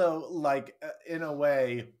 Also, like, in a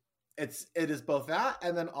way, it is both that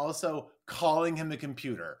and then also calling him a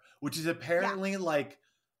computer, which is apparently like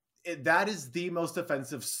that is the most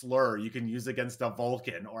offensive slur you can use against a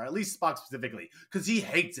Vulcan, or at least Spock specifically, because he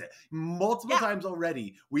hates it. Multiple times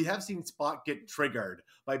already, we have seen Spock get triggered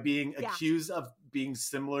by being accused of being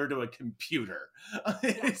similar to a computer.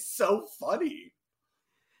 It is so funny.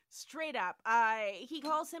 Straight up. He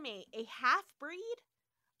calls him a half-breed,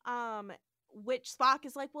 which Spock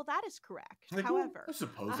is like, well, that is correct. Like, however, I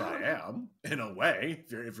suppose I am, in a way,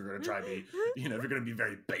 if you're going to try to be, if you're going to be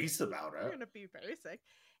very base about it. You're going to be basic.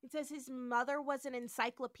 It says his mother was an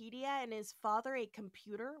encyclopedia and his father a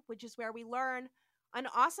computer, which is where we learn an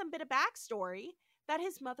awesome bit of backstory that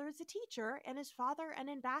his mother is a teacher and his father an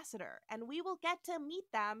ambassador. And we will get to meet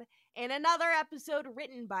them in another episode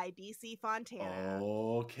written by DC Fontana.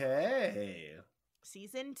 Okay.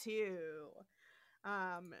 Season 2.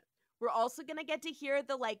 We're also going to get to hear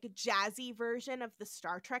the like jazzy version of the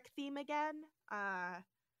Star Trek theme again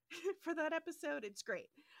for that episode. It's great.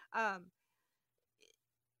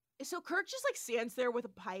 So Kirk just like stands there with a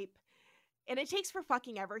pipe, and it takes for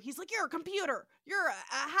fucking ever. He's like, you're a computer. You're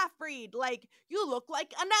a half-breed. Like, you look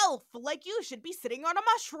like an elf. Like, you should be sitting on a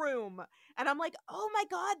mushroom. And I'm like, oh my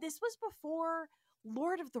God, this was before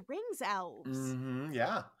Lord of the Rings elves. Mm-hmm,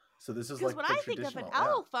 yeah. So this is like, because when I think of an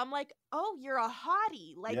elf, I'm like, oh, you're a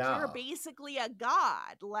hottie. Like, you're basically a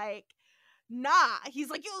god. Like, nah. He's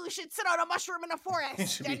like, you should sit on a mushroom in a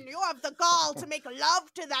forest, and you have the gall to make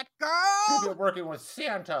love to that girl. You're working with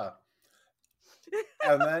Santa.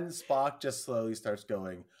 And then Spock just slowly starts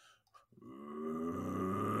going,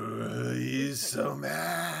 he's so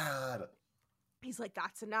mad. He's like,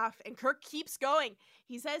 that's enough. And Kirk keeps going.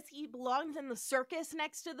 He says he belongs in the circus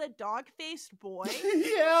next to the dog-faced boy.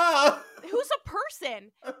 Yeah. Who's a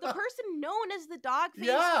person. The person known as the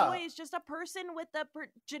dog-faced boy is just a person with a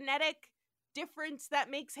genetic difference that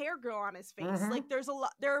makes hair grow on his face. Mm-hmm. Like, there's a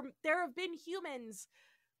lot. There have been humans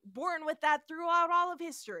born with that throughout all of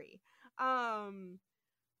history.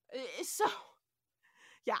 So,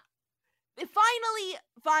 yeah.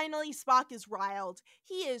 Finally, Spock is riled.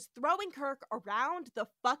 He is throwing Kirk around the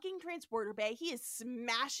fucking transporter bay. He is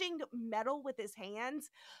smashing metal with his hands.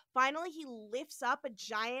 Finally, he lifts up a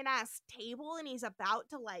giant-ass table, and he's about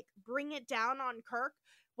to, like, bring it down on Kirk,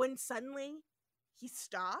 when suddenly he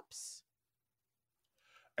stops.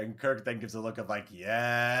 And Kirk then gives a look of like,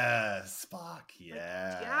 yes, Spock,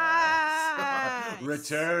 yes. Like, yes.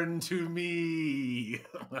 Return to me.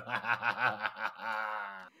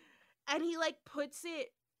 And he like puts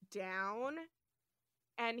it down,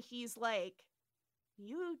 and he's like,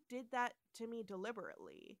 you did that to me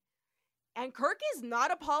deliberately. And Kirk is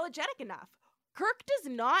not apologetic enough. Kirk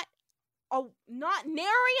does not nary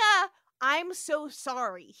a I'm so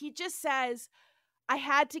sorry. He just says, I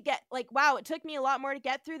had to get, like, wow, it took me a lot more to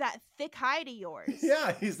get through that thick hide of yours.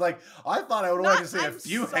 Yeah, he's like, I thought I would only say a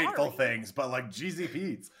few hateful things, but like, Jeezy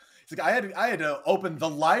Pete's. He's like, I had to open the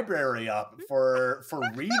library up for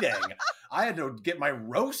reading. I had to get my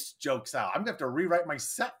roast jokes out. I'm gonna have to rewrite my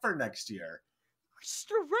set for next year.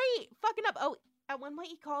 Straight fucking up. Oh, at one point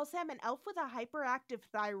he calls him an elf with a hyperactive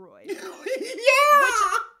thyroid. Yeah!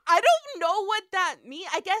 Which I don't know what that means.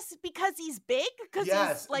 I guess because he's big, because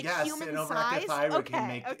he's like human size.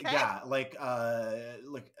 Okay. Yeah, like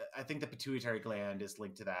I think the pituitary gland is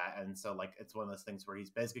linked to that, and so like it's one of those things where he's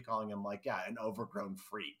basically calling him like an overgrown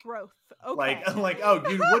freak. Growth. Okay. Like oh,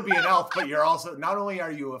 you would be an elf, but you're also not only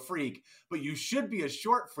are you a freak, but you should be a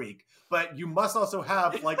short freak, but you must also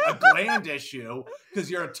have like a gland issue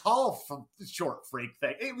because you're a tall short freak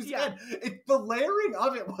thing. It was the layering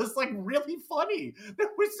of it was like really funny.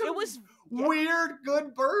 There was some weird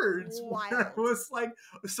good birds. Where it was like,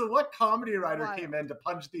 so what comedy writer came in to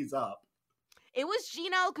punch these up? It was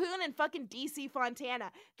Gene L. Kuhn and fucking DC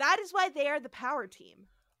Fontana. That is why they are the power team.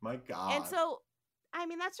 My God. And so, I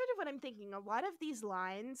mean, that's sort of what I'm thinking. A lot of these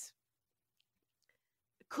lines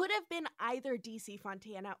could have been either DC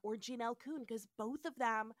Fontana or Gene L. Kuhn, because both of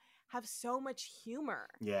them have so much humor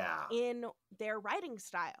in their writing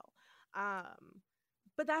style.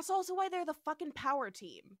 But that's also why they're the fucking power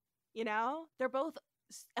team, you know? They're both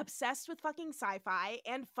obsessed with fucking sci-fi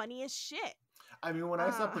and funny as shit. I mean, when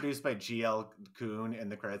I saw produced by G.L. Kuhn in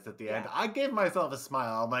the credits at the end, I gave myself a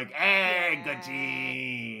smile. I'm like, hey, good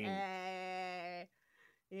Gene. Hey.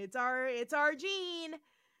 It's our Gene.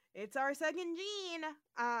 It's our second Gene.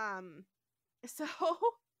 So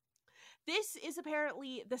this is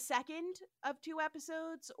apparently the second of 2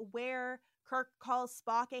 episodes where Kirk calls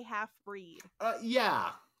Spock a half-breed. Yeah.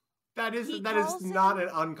 That is not an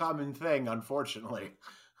uncommon thing, unfortunately.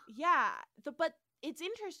 Yeah. But it's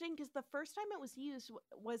interesting because the first time it was used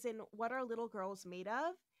was in What Are Little Girls Made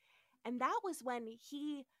Of? And that was when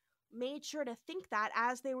he made sure to think that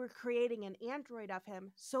as they were creating an android of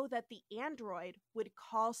him so that the android would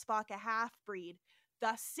call Spock a half-breed,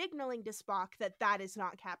 thus signaling to Spock that that is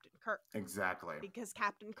not Captain Kirk. Exactly. Because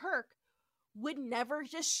Captain Kirk would never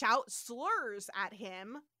just shout slurs at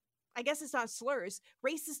him. I guess it's not slurs,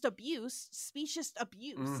 racist abuse, specious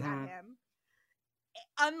abuse at him.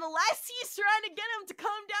 Unless he's trying to get him to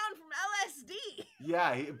come down from LSD.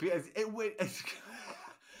 Yeah, it would.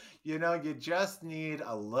 You know, you just need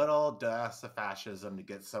a little dose of fascism to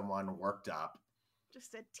get someone worked up.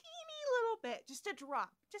 Just a teeny little bit. Just a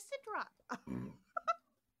drop. Just a drop.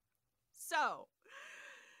 So,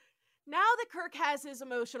 now that Kirk has his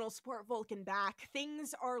emotional support Vulcan back,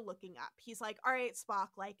 things are looking up. He's like, all right, Spock,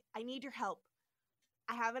 like, I need your help.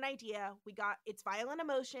 I have an idea. It's violent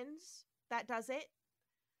emotions that does it.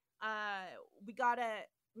 We gotta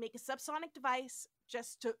make a subsonic device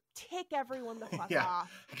just to tick everyone the fuck off.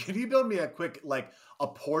 Can you build me a quick, like, a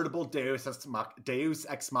portable Deus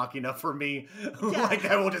Ex Machina for me? Yeah. Like,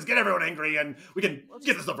 I will just get everyone angry and we can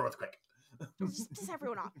get this over with quick. Just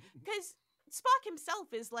everyone off. Because Spock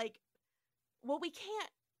himself is like, well, we can't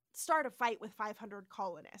start a fight with 500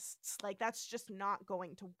 colonists. Like, that's just not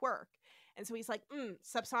going to work. And so he's like,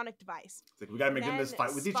 subsonic device. It's like, we gotta make them this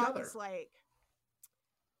fight with each other.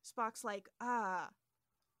 Spock's like,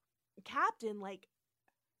 Captain, like,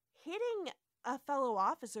 hitting a fellow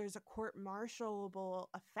officer is a court-martialable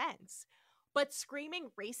offense, but screaming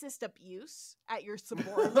racist abuse at your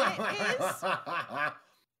subordinate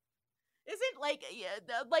isn't,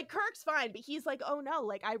 like Kirk's fine, but he's like, oh no,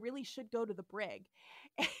 like, I really should go to the brig.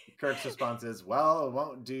 Kirk's response is, well, it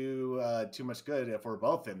won't do too much good if we're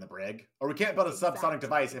both in the brig, or we can't build a subsonic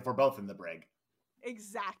device if we're both in the brig.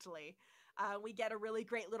 Exactly. We get a really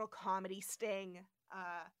great little comedy sting,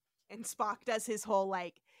 and Spock does his whole,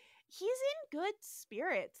 like, he's in good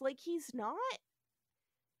spirits. Like, he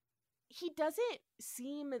doesn't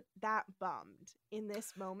seem that bummed in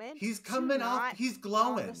this moment. He's coming off, he's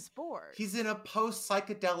glowing. He's in a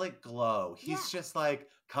post-psychedelic glow. He's just, like,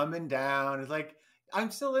 coming down. He's like, I'm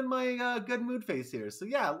still in my good mood phase here. So,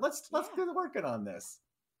 yeah, let's get working on this.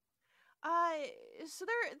 So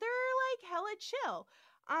they're like, hella chill.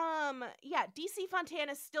 DC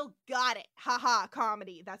Fontana still got it. Haha,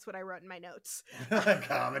 comedy. That's what I wrote in my notes.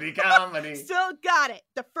 Comedy. Still got it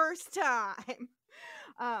the first time.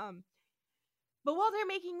 But while they're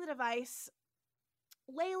making the device,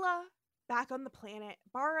 Layla, back on the planet,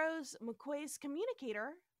 borrows McCoy's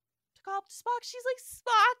communicator to call up to Spock. She's like,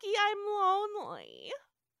 Spocky, I'm lonely.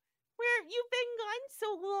 You've been gone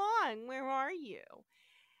so long. Where are you?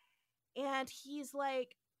 And he's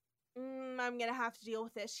like, I'm gonna have to deal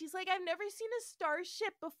with this. She's like, I've never seen a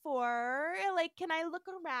starship before. Like, can I look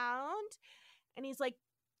around? And he's like,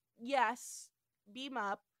 yes, beam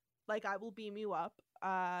up. Like, I will beam you up.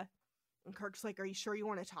 And Kirk's like, are you sure you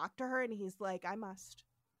want to talk to her? And he's like, I must.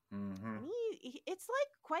 Mm-hmm. And it's like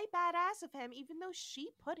quite badass of him, even though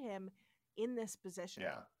she put him in this position.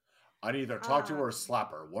 Yeah. I'd either talk to her or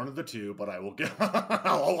slap her. One of the two, but I will get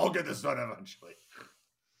I'll get this done eventually.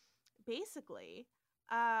 Basically.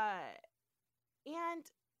 And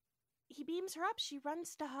he beams her up. She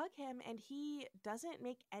runs to hug him, and he doesn't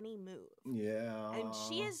make any move. Yeah. And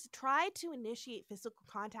she has tried to initiate physical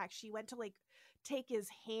contact. She went to, like, take his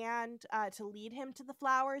hand to lead him to the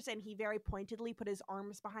flowers, and he very pointedly put his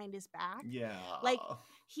arms behind his back. Yeah. Like,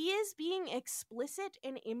 he is being explicit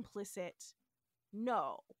and implicit.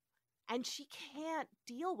 No. And she can't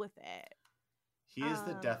deal with it. He is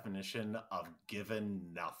the definition of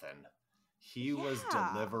given nothing. He was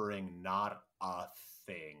delivering not a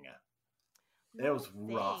thing. It was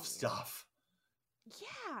rough stuff.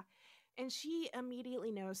 Yeah. And she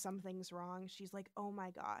immediately knows something's wrong. She's like, oh my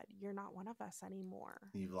God, you're not one of us anymore.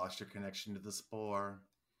 You've lost your connection to the spore.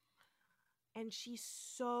 And she's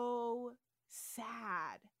so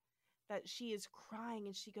sad that she is crying,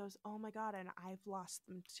 and she goes, oh my God, and I've lost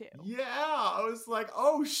them too. Yeah, I was like,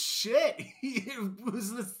 oh shit. It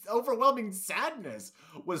was this overwhelming sadness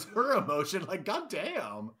was her emotion. Like,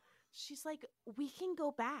 goddamn. She's like, we can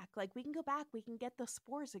go back. Like, we can go back. We can get the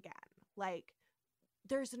spores again. Like,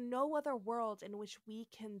 there's no other world in which we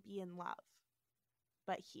can be in love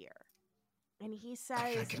but here. And he says,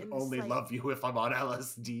 I can only love you if I'm on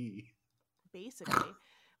LSD. Basically.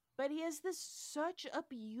 But he has such a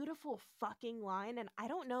beautiful fucking line, and I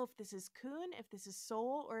don't know if this is Kuhn, if this is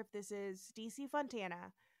Soul, or if this is DC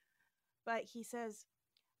Fontana. But he says,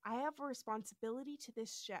 I have a responsibility to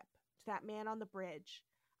this ship, to that man on the bridge.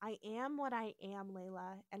 I am what I am,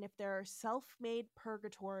 Layla, and if there are self-made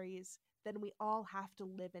purgatories, then we all have to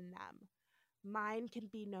live in them. Mine can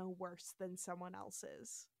be no worse than someone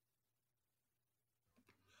else's.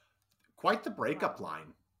 Quite the breakup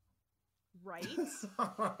line. Right?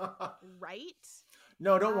 Right?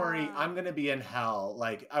 No, don't worry. I'm gonna be in hell.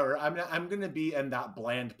 I'm gonna be in that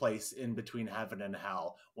bland place in between heaven and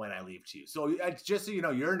hell when I leave too. So just so you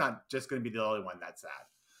know, you're not just gonna be the only one that's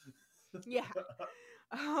sad. Yeah.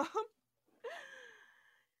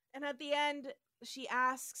 And at the end, she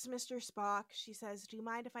asks Mr. Spock. She says, "Do you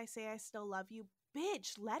mind if I say I still love you?"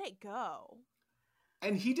 Bitch, let it go.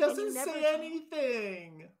 And he doesn't say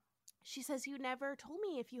anything. She says, "You never told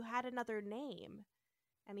me if you had another name."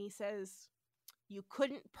 And he says, "You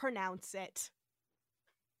couldn't pronounce it."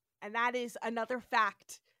 And that is another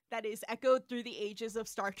fact that is echoed through the ages of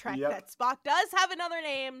Star Trek, that Spock does have another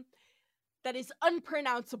name that is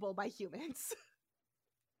unpronounceable by humans.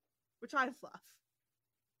 Which I love.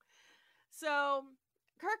 So,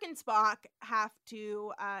 Kirk and Spock have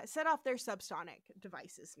to set off their subsonic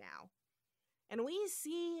devices now. And we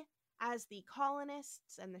see, as the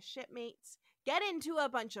colonists and the shipmates get into a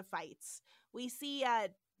bunch of fights, we see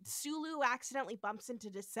Sulu accidentally bumps into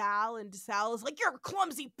DeSalle, and DeSalle is like, "You're a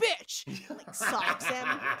clumsy bitch!" Like, socks him.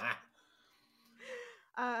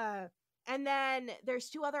 And then there's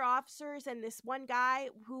two other officers and this one guy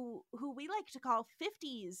who we like to call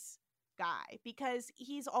 50s guy, because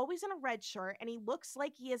he's always in a red shirt and he looks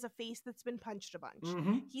like he has a face that's been punched a bunch.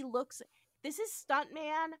 Mm-hmm. This is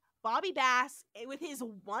stuntman Bobby Bass with his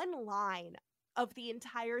one line of the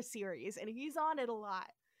entire series, and he's on it a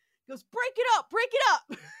lot. He goes, break it up.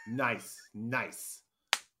 Nice.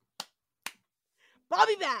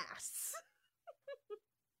 Bobby Bass.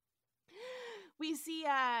 We see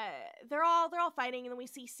they're all fighting, and then we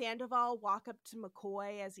see Sandoval walk up to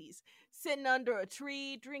McCoy as he's sitting under a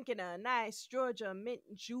tree drinking a nice Georgia mint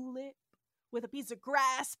julep with a piece of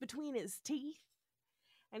grass between his teeth.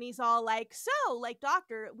 And he's all like, "So, like,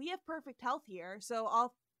 doctor, we have perfect health here, so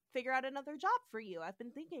I'll figure out another job for you. I've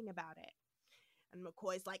been thinking about it." And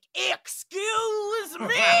McCoy's like, "Excuse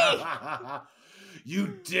me!" "You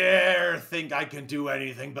dare think I can do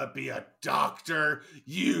anything but be a doctor,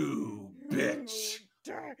 you bitch."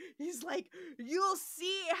 He's like, "You'll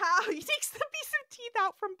see how..." He takes the piece of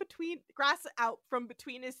grass out from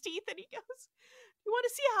between his teeth, and he goes, "You want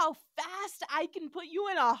to see how fast I can put you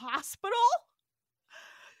in a hospital?"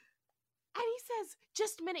 And he says,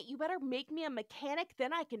 "Just a minute, you better make me a mechanic,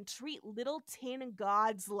 then I can treat little tin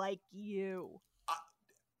gods like you."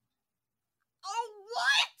 Oh,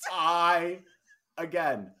 what?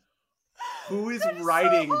 Again, who is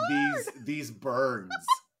writing so these burns?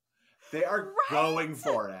 They are going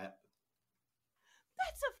for it.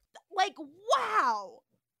 That's wow.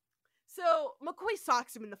 So McCoy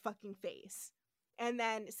socks him in the fucking face. And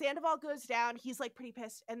then Sandoval goes down. He's like pretty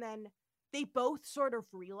pissed. And then they both sort of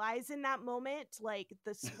realize in that moment, like,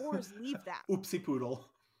 the spores leave them. Oopsie poodle.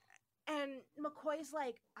 And McCoy's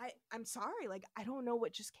like, I'm sorry. Like, I don't know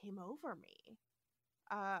what just came over me.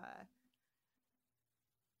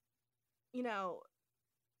 You know,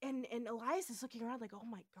 and Elias is looking around like, "Oh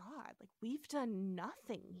my God, like, we've done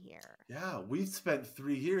nothing here. Yeah, we've spent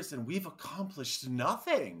 3 years and we've accomplished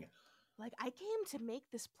nothing. Like, I came to make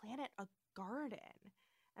this planet a garden."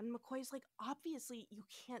 And McCoy's like, "Obviously, you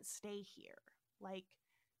can't stay here. Like,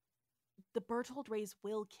 the Bertold rays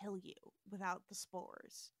will kill you without the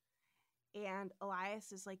spores." And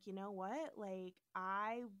Elias is like, "You know what? Like,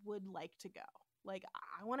 I would like to go. Like,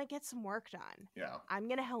 I want to get some work done. Yeah. I'm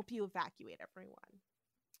going to help you evacuate everyone."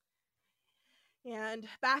 And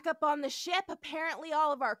back up on the ship, apparently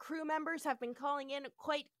all of our crew members have been calling in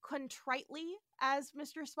quite contritely, as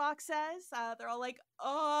Mr. Spock says. They're all like,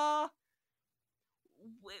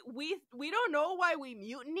 we don't know why we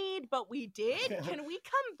mutinied, but we did. Can we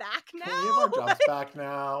come back now? Can we have our jobs back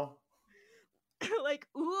now? Like,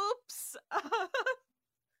 oops.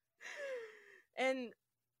 And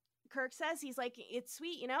Kirk says, he's like, "It's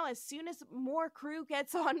sweet, you know, as soon as more crew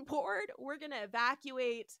gets on board, we're going to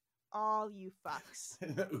evacuate all you fucks."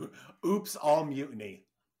 Oops, all mutiny.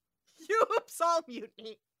 Oops, all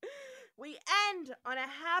mutiny. We end on a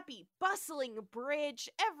happy, bustling bridge.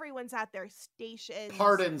 Everyone's at their stations.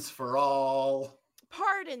 Pardons for all.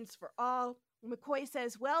 McCoy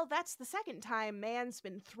says, "Well, that's the second time man's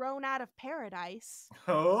been thrown out of paradise."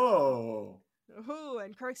 Oh. Ooh,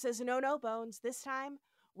 and Kirk says, No, Bones. This time,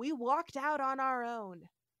 we walked out on our own.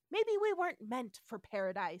 Maybe we weren't meant for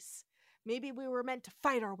paradise. Maybe we were meant to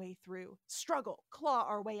fight our way through, struggle, claw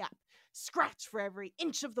our way up, scratch for every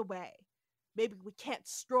inch of the way. Maybe we can't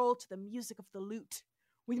stroll to the music of the lute.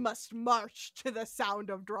 We must march to the sound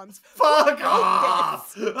of drums. Fuck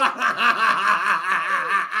off!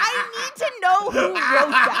 I need to know who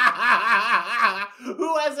wrote that.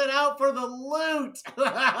 Who has it out for the loot?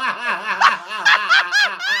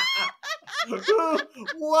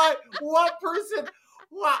 What person?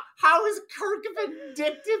 What? How is Kirk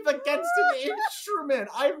vindictive against an instrument?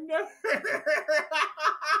 I've never.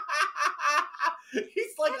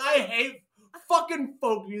 He's like, I hate fucking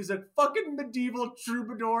folk music, fucking medieval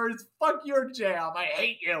troubadours. Fuck your jam. I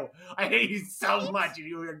hate you. I hate you so much.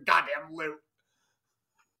 You and your goddamn lute.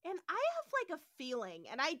 And I have like a feeling,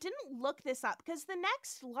 and I didn't look this up because the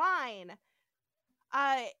next line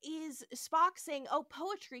is Spock saying, "Oh,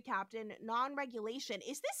 poetry, Captain, non-regulation."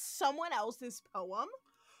 Is this someone else's poem?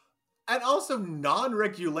 And also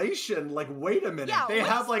non-regulation. Like, wait a minute. Yeah, they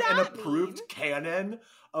have like an approved mean? canon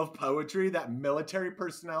of poetry that military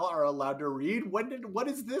personnel are allowed to read. What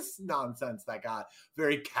is this nonsense that got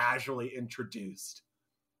very casually introduced?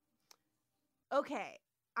 Okay,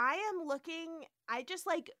 I am looking. I just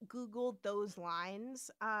like Googled those lines,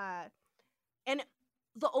 and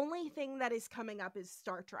the only thing that is coming up is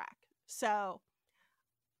Star Trek. So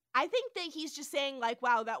I think that he's just saying like,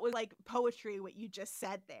 wow, that was like poetry what you just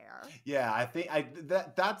said there. Yeah, I think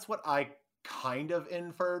that's what I kind of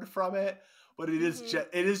inferred from it, but it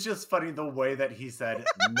is just funny the way that he said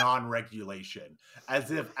non-regulation,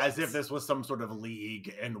 as if this was some sort of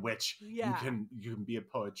league in which you can be a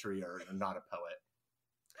poetry or not a poet.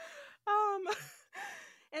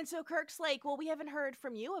 And so Kirk's like, well, we haven't heard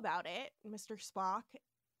from you about it, Mr. Spock.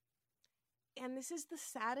 And this is the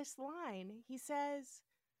saddest line. He says,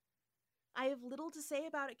 I have little to say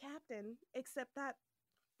about it, Captain, except that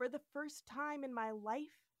for the first time in my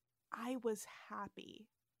life, I was happy.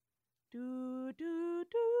 Do, do,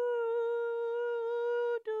 do,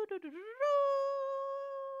 do, do, do, do.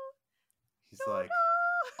 He's like,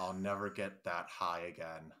 I'll never get that high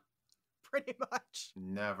again. Pretty much.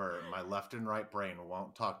 Never. My left and right brain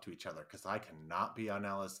won't talk to each other because I cannot be on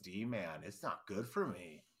LSD, man. It's not good for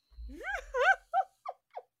me.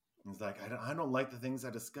 He's like, I don't like the things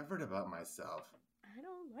I discovered about myself. I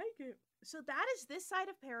don't like it. So that is This Side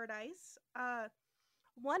of Paradise.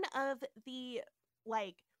 One of the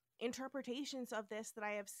like interpretations of this that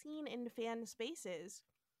I have seen in fan spaces,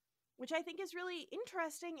 which I think is really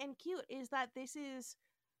interesting and cute, is that this is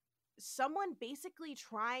someone basically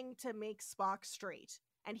trying to make Spock straight,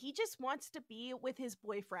 and he just wants to be with his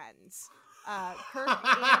boyfriends, Kirk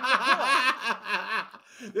and McCoy.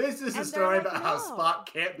 This is a story about how Spock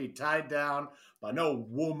can't be tied down by no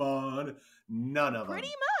woman, none of them. Pretty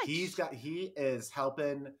much. He is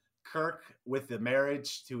helping Kirk with the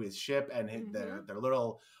marriage to his ship and their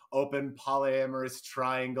little open polyamorous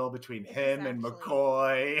triangle between him and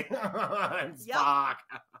McCoy and Spock.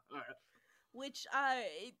 Which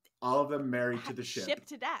all of them married to the ship. Ship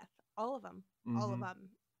to death. All of them. All of them.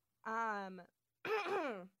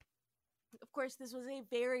 Of course, this was a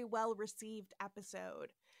very well received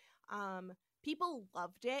episode. People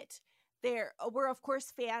loved it. There were, of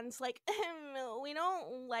course, fans like, we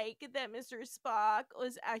don't like that Mr. Spock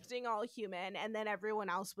was acting all human. And then everyone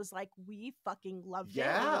else was like, we fucking loved it.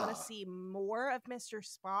 We want to see more of Mr.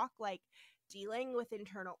 Spock, like, dealing with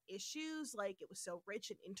internal issues. Like, it was so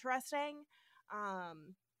rich and interesting.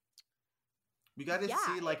 We got to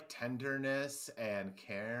see like tenderness and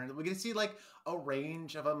care. We get to see like a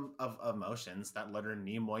range of emotions that Leonard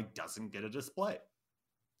Nimoy doesn't get to display.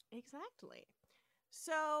 Exactly.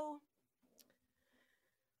 So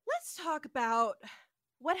let's talk about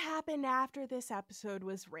what happened after this episode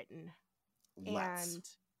was written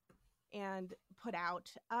and put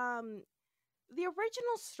out. The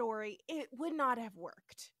original story, it would not have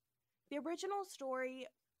worked. The original story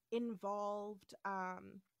involved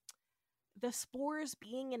the spores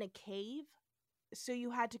being in a cave, so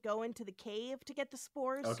you had to go into the cave to get the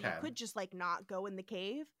spores. Okay. So you could just like not go in the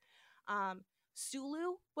cave.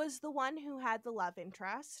 Sulu was the one who had the love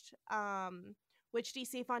interest, which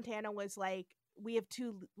DC Fontana was like, we have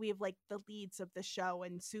like the leads of the show,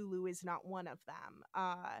 and Sulu is not one of them.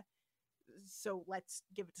 So let's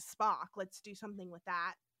give it to Spock. Let's do something with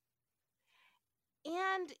that.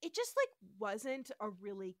 And it just like wasn't a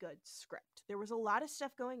really good script. There was a lot of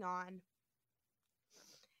stuff going on.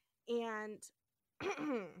 And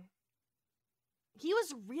he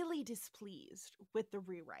was really displeased with the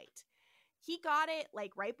rewrite. He got it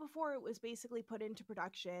like right before it was basically put into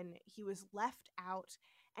production. He was left out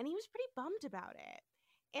and he was pretty bummed about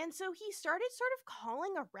it. And so he started sort of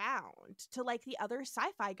calling around to like the other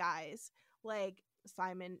sci-fi guys, like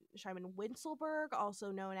Simon Winselberg,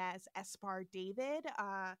 also known as Espar David,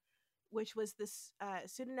 which was this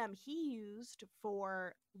pseudonym he used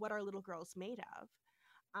for What Are Little Girls Made Of.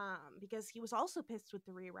 because he was also pissed with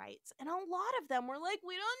the rewrites. And a lot of them were like,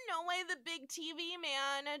 we don't know why the big TV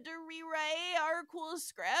man had to rewrite our cool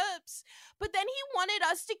scripts. But then he wanted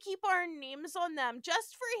us to keep our names on them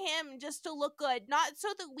just for him, just to look good, not so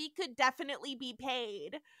that we could definitely be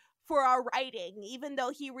paid for our writing, even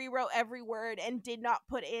though he rewrote every word and did not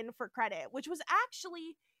put in for credit, which was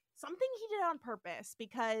actually something he did on purpose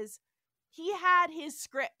because he had his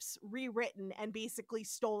scripts rewritten and basically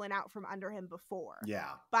stolen out from under him before.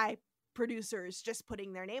 Yeah. By producers just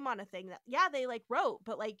putting their name on a thing that, yeah, they like wrote,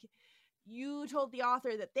 but like you told the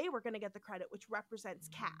author that they were going to get the credit, which represents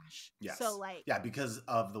cash. Yes. So like, yeah, because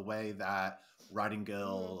of the way that Writing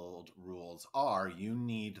Guild rules are, you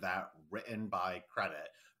need that written by credit.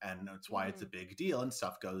 And that's why it's a big deal and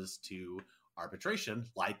stuff goes to arbitration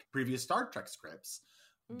like previous Star Trek scripts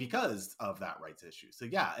because of that rights issue. So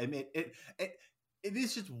yeah, I mean, it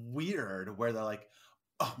is just weird where they're like,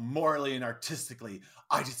 oh, morally and artistically,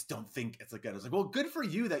 I just don't think it's good. It's like, well, good for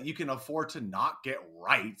you that you can afford to not get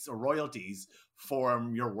rights or royalties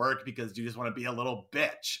from your work because you just want to be a little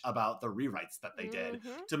bitch about the rewrites that they did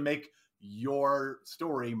to make your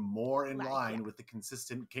story more in line with the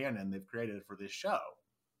consistent canon they've created for this show.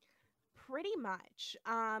 Pretty much.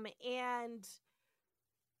 And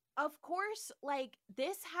of course, like,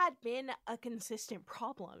 this had been a consistent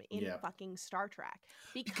problem in fucking Star Trek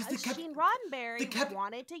because Gene Roddenberry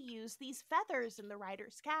wanted to use these feathers in the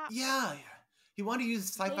writer's cap. Yeah. He wanted to use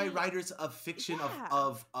sci-fi writers of fiction,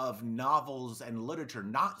 of novels and literature,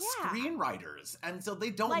 not screenwriters. And so they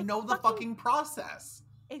don't like know the fucking process.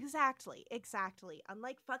 Exactly.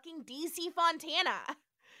 Unlike fucking DC Fontana,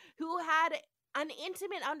 who had an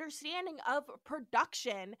intimate understanding of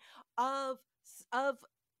production, of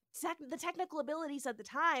the technical abilities at the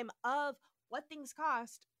time, of what things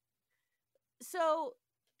cost. So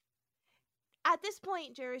at this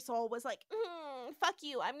point, Jerry Soule was like, fuck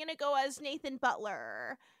you, I'm gonna go as Nathan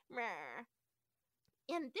Butler.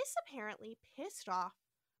 And this apparently pissed off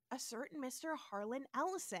a certain Mr. Harlan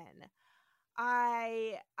Ellison.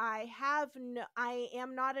 I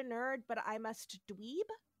am not a nerd, but I must dweeb.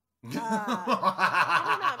 I don't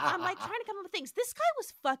know. I'm like trying to come up with things. This guy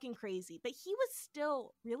was fucking crazy, but he was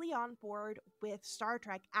still really on board with Star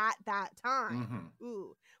Trek at that time.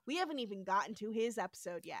 Ooh, we haven't even gotten to his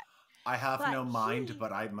episode yet. I have no mind,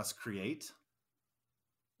 but I must create.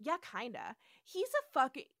 Yeah, kinda. He's a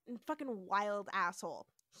fucking wild asshole.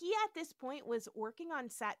 He at this point was working on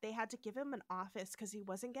set. They had to give him an office because he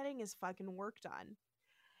wasn't getting his fucking work done.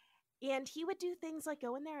 And he would do things like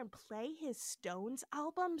go in there and play his Stones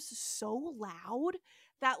albums so loud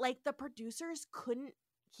that like the producers couldn't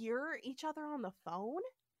hear each other on the phone.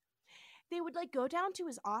 They would like go down to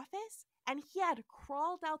his office and he had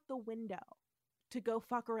crawled out the window to go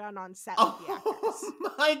fuck around on set with the actors.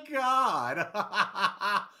 Oh my God.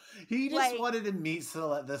 He just wanted to meet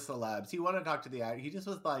the celebs. He wanted to talk to the actors. He just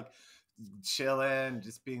was like chilling,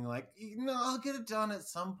 just being like, I'll get it done at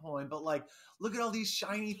some point, but like, look at all these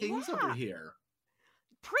shiny things over here.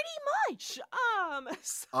 Pretty much.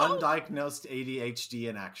 Undiagnosed ADHD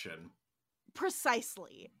in action.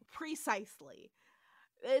 Precisely.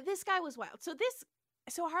 This guy was wild. So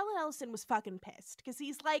Harlan Ellison was fucking pissed because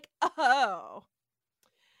he's like, oh,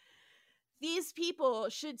 these people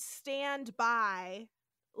should stand by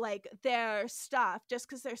like their stuff just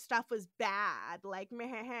because their stuff was bad, like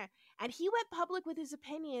meh. And he went public with his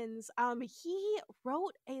opinions. He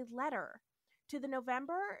wrote a letter to the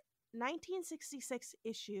November 1966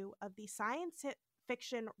 issue of the Science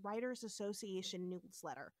Fiction Writers Association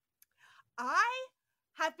newsletter. I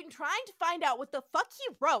have been trying to find out what the fuck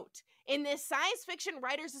he wrote in this Science Fiction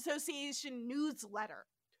Writers Association newsletter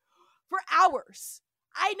for hours.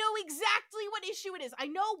 I know exactly what issue it is. I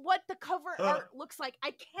know what the cover art looks like.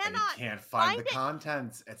 I can't find the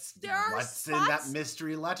contents. It's what's in that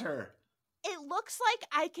mystery letter. It looks like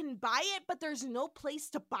I can buy it, but there's no place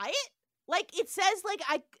to buy it. Like it says,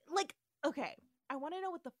 okay. I want to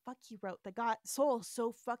know what the fuck he wrote that got Soul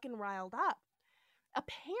so fucking riled up.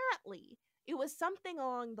 Apparently, it was something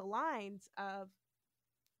along the lines of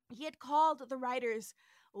he had called the writers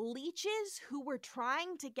leeches who were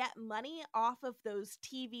trying to get money off of those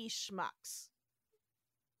TV schmucks.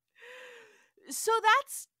 So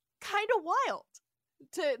that's kind of wild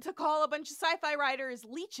to call a bunch of sci-fi writers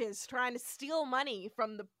leeches trying to steal money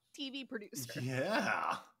from the TV producer.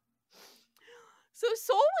 Yeah. So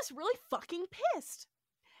Soule was really fucking pissed.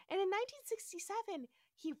 And in 1967,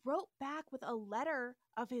 he wrote back with a letter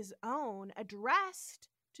of his own addressed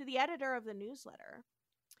to the editor of the newsletter.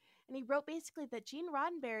 And he wrote basically that Gene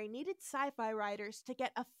Roddenberry needed sci-fi writers to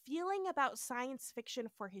get a feeling about science fiction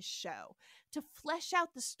for his show, to flesh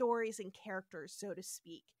out the stories and characters, so to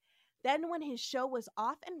speak. Then when his show was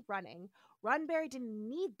off and running, Roddenberry didn't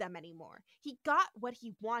need them anymore. He got what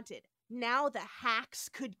he wanted. Now the hacks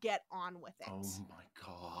could get on with it. Oh my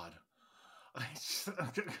God. What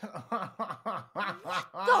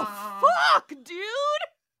the fuck, dude?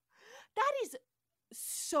 That is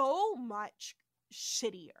so much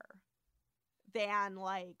shittier than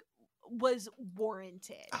like was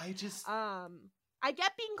warranted. I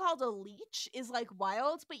get being called a leech is like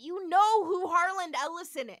wild, but you know who Harlan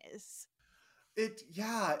Ellison is.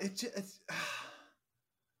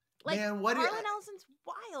 Like, man, Harlan Ellison's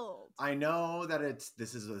wild. I know that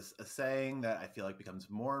this is a saying that I feel like becomes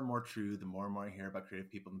more and more true the more and more I hear about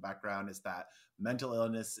creative people in the background, is that mental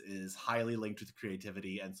illness is highly linked with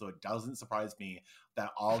creativity. And so it doesn't surprise me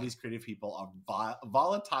that all these creative people are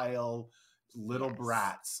volatile little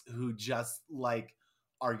brats who just like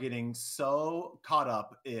are getting so caught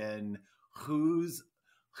up in who's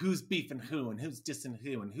beefing who and who's dissing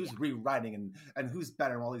who and who's rewriting and who's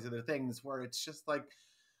better and all these other things, where it's just like,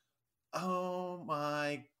 oh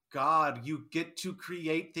my God, you get to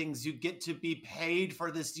create things. You get to be paid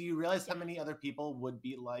for this. Do you realize how many other people would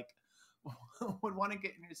be like, would want to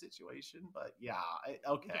get in your situation? But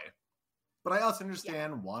okay. But I also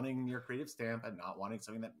understand wanting your creative stamp and not wanting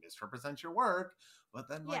something that misrepresents your work, but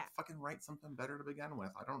then fucking write something better to begin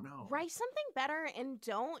with. I don't know. Write something better and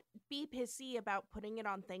don't be pissy about putting it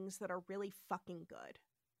on things that are really fucking good.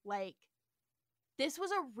 Like, this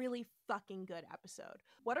was a really fucking good episode.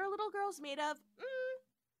 What Are Little Girls Made Of?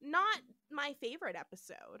 Not my favorite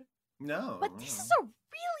episode. No. But this is a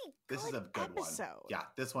really good episode. One. Yeah,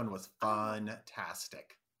 this one was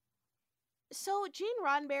fantastic. So Gene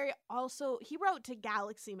Roddenberry he wrote to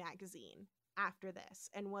Galaxy magazine after this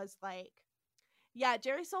and was like, yeah,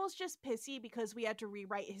 Jerry Soul's just pissy because we had to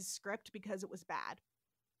rewrite his script because it was bad.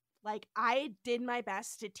 Like, I did my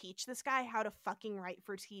best to teach this guy how to fucking write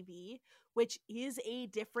for TV, which is a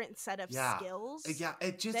different set of skills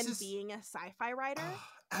than being a sci-fi writer.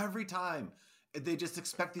 Every time. They just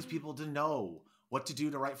expect these people to know what to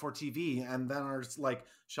do to write for TV, and then are just like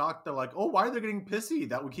shocked. They're like, oh, why are they getting pissy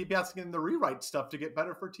that we keep asking them to rewrite stuff to get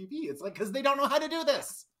better for TV? It's like, because they don't know how to do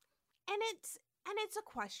this. And it's a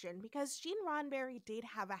question, because Gene Roddenberry did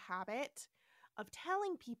have a habit of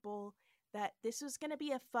telling people that this was going to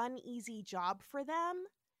be a fun, easy job for them,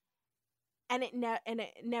 and it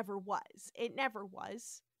never was. It never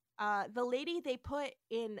was. The lady they put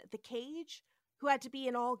in the cage, who had to be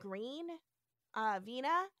in all green,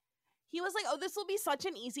 Vina, he was like, oh, this will be such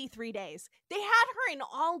an easy 3 days. They had her in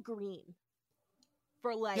all green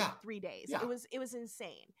for 3 days. Yeah. It was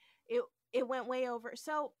insane. It went way over.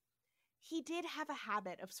 So he did have a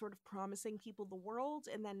habit of sort of promising people the world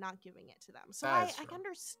and then not giving it to them. So I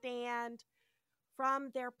understand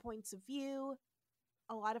from their points of view.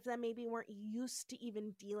 A lot of them maybe weren't used to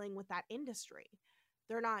even dealing with that industry.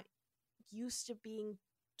 They're not used to being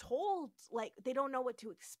told, like, they don't know what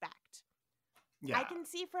to expect. Yeah. I can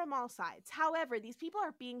see from all sides. However, these people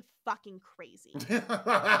are being fucking crazy.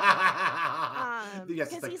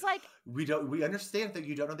 Because he's like, we understand that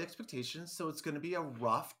you don't know the expectations, so it's going to be a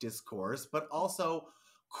rough discourse, but also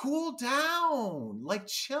cool down, like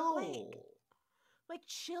chill, like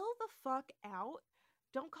chill the fuck out.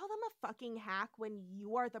 Don't call them a fucking hack when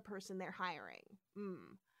you are the person they're hiring.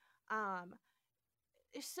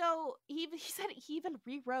 So he said he even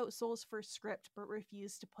rewrote Soul's first script, but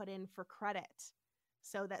refused to put in for credit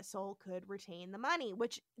so that Soul could retain the money,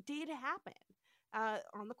 which did happen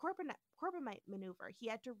on the Corbomite maneuver. He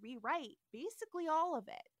had to rewrite basically all of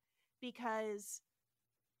it because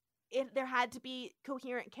there had to be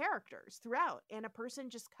coherent characters throughout, and a person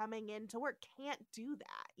just coming in to work can't do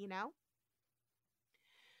that, you know?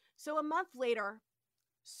 So a month later,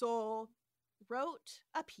 Soul wrote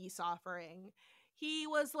a peace offering. He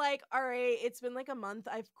was like, all right, it's been like a month.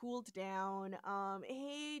 I've cooled down.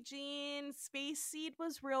 Hey, Gene, Space Seed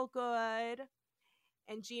was real good.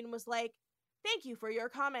 And Gene was like, thank you for your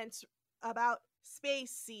comments about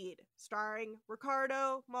Space Seed, starring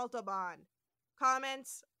Ricardo Montalban.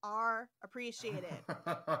 Comments are appreciated.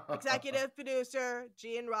 Executive producer,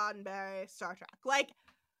 Gene Roddenberry, Star Trek. Like,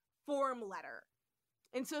 form letter.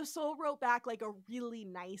 And so Soul wrote back like a really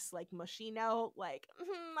nice, like mushy note, like,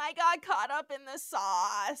 I got caught up in the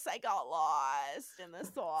sauce. I got lost in the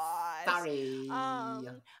sauce. Sorry.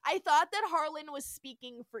 I thought that Harlan was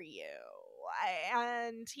speaking for you.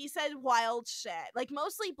 And he said wild shit, like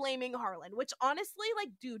mostly blaming Harlan, which honestly, like,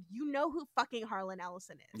 dude, you know who fucking Harlan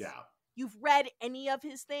Ellison is. Yeah. You've read any of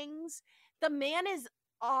his things. The man is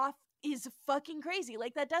off is fucking crazy.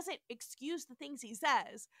 Like, that doesn't excuse the things he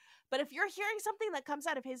says. But if you're hearing something that comes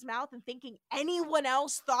out of his mouth and thinking anyone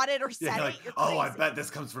else thought it or said it, you're crazy. Oh, I bet this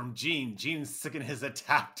comes from Gene. Gene's sicking his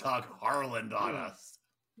attack dog Harland on us.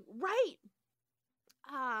 Right.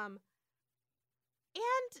 And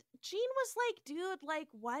Gene was like, dude, like,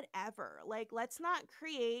 whatever. Like, let's not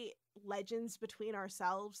create legends between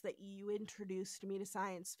ourselves that you introduced me to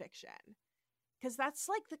science fiction. Because that's,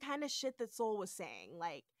 like, the kind of shit that Soul was saying.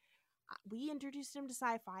 Like, we introduced him to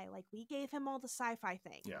sci-fi. Like, we gave him all the sci-fi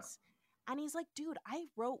things. Yeah. And he's like, dude, I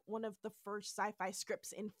wrote one of the first sci-fi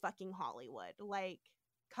scripts in fucking Hollywood. Like,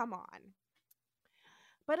 come on.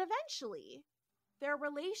 But eventually, their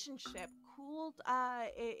relationship cooled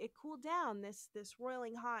it cooled down, this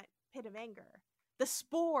roiling hot pit of anger. The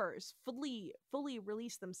spores fully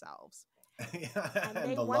released themselves. And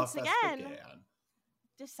they the once again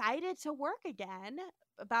decided to work again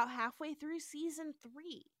about halfway through season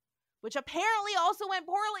 3, which apparently also went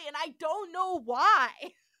poorly, and I don't know why.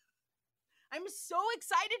 I'm so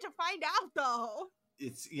excited to find out, though.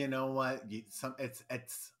 It's, you know what, it's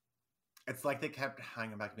like they kept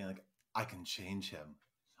hanging back to me like, I can change him.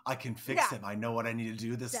 I can fix him. I know what I need to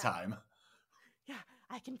do this time. Yeah,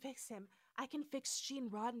 I can fix him. I can fix Gene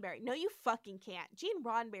Roddenberry. No, you fucking can't. Gene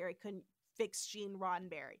Roddenberry couldn't fix Gene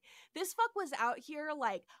Roddenberry. This fuck was out here,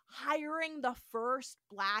 like, hiring the first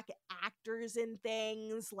black actors in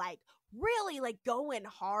things, like, really, like, going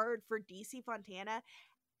hard for DC Fontana.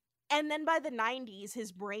 And then by the 90s,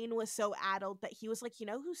 his brain was so addled that he was like, you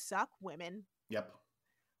know who suck? Women. Yep.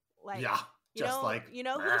 Like, yeah. You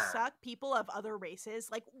know who suck? People of other races.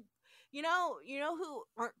 Like, you know who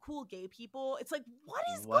aren't cool gay people? It's like, what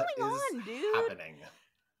is going on, dude? Happening?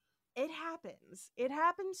 It happens. It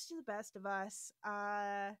happens to the best of us.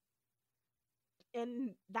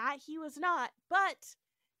 And that he was not, but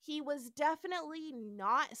he was definitely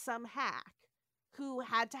not some hack who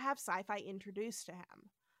had to have sci-fi introduced to him.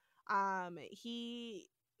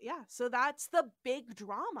 So that's the big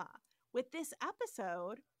drama with this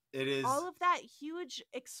episode. It is all of that huge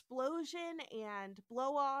explosion and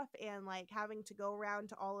blow off, and like having to go around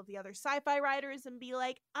to all of the other sci-fi writers and be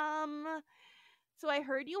like, so I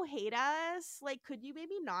heard you hate us. Like, could you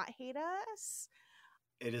maybe not hate us?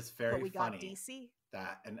 It is very but we funny got DC.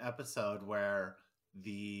 That an episode where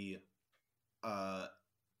the what's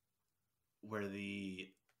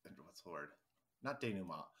the word? Not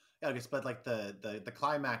denouement. Yeah, I guess, but like the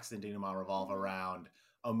climax and denouement revolve around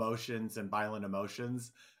emotions and violent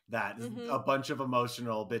emotions. That a bunch of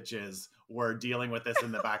emotional bitches were dealing with this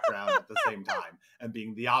in the background at the same time and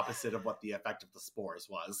being the opposite of what the effect of the spores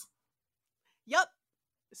was. Yep.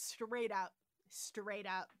 Straight up.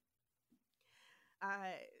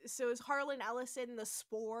 So is Harlan Ellison the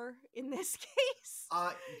spore in this case?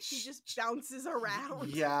 He just bounces around.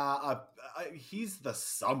 Yeah, he's the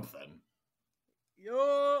something.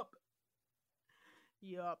 Yup.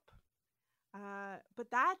 But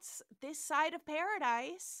that's this side of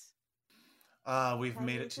paradise. We've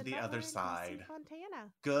made it to the other side.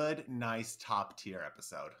 Fontana. Good, nice, top tier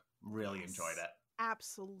episode. Really enjoyed it.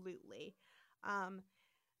 Absolutely.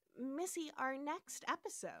 Missy, our next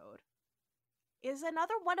episode is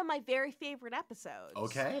another one of my very favorite episodes.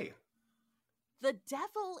 Okay. The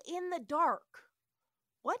Devil in the Dark.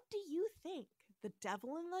 What do you think The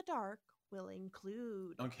Devil in the Dark will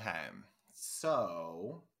include? Okay.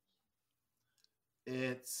 So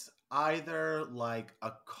it's either like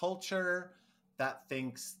a culture that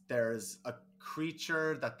thinks there's a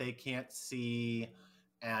creature that they can't see,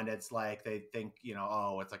 and it's like they think,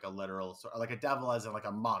 it's like a literal, like a devil as in like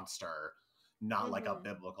a monster, not like a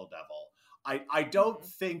biblical devil. I don't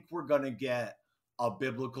think we're gonna get a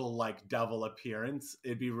biblical like devil appearance.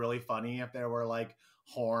 It'd be really funny if there were like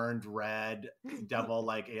horned red devil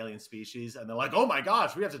like alien species, and they're like, oh my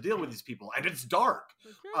gosh, we have to deal with these people, and it's dark.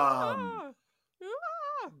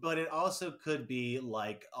 But it also could be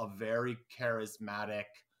like a very charismatic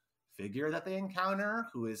figure that they encounter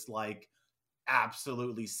who is like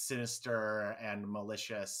absolutely sinister and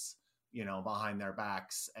malicious, behind their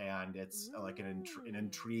backs. And it's like an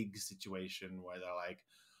intrigue situation where they're like,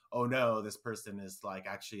 oh no, this person is like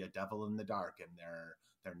actually a devil in the dark, and they're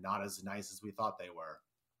not as nice as we thought they were.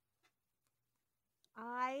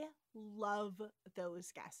 I love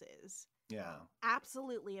those guesses. Yeah.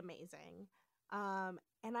 Absolutely amazing.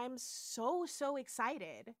 And I'm so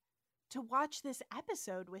excited to watch this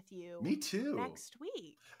episode with you. Me too. Next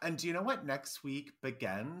week. And do you know what next week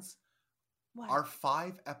begins? What? Our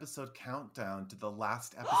 5-episode countdown to the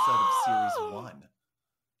last episode of Series 1.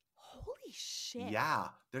 Holy shit. Yeah.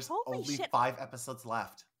 There's only 5 episodes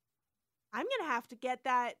left. I'm going to have to get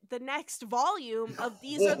the next volume of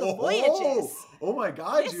These Are the Voyages. Oh my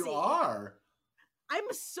God, Missy. you are. I'm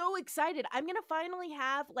so excited. I'm going to finally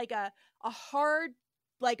have like a hard,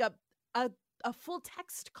 like a full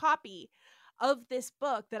text copy of this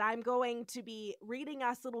book that I'm going to be reading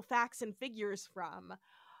us little facts and figures from.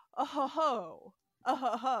 Oh ho ho. Oh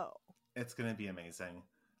ho ho. It's going to be amazing.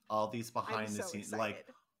 All these behind the scenes, excited. like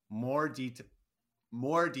more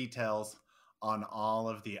details on all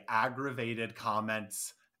of the aggravated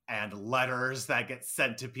comments and letters that get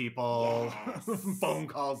sent to people, yes. Phone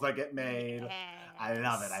calls that get made. Yes. I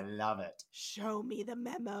love it. I love it. Show me the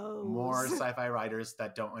memos. More sci-fi writers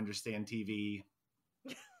that don't understand TV.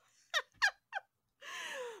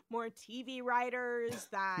 More TV writers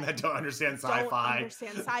that don't understand sci-fi.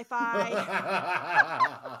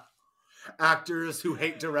 Actors who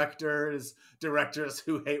hate directors, directors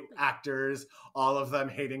who hate actors, all of them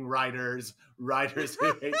hating writers, writers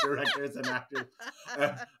who hate directors and actors,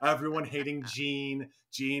 everyone hating Gene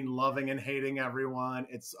loving and hating everyone.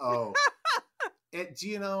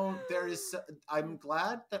 I'm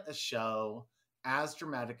glad that a show as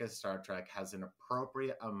dramatic as Star Trek has an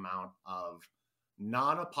appropriate amount of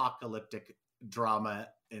non-apocalyptic drama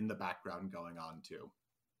in the background going on too.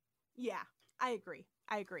 Yeah, I agree.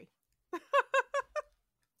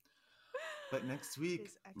 But next week,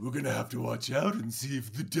 we're going to have to watch out and see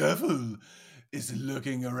if the devil is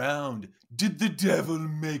looking around. Did the devil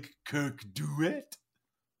make Kirk do it?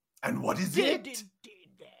 And what is it? Did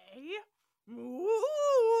they? Ooh.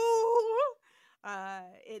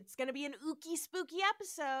 It's going to be an ooky spooky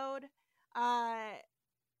episode.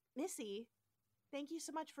 Missy, thank you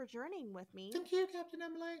so much for journeying with me. Thank you, Captain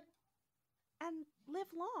Emily. And live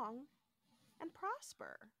long and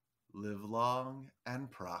prosper. Live long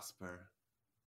and prosper.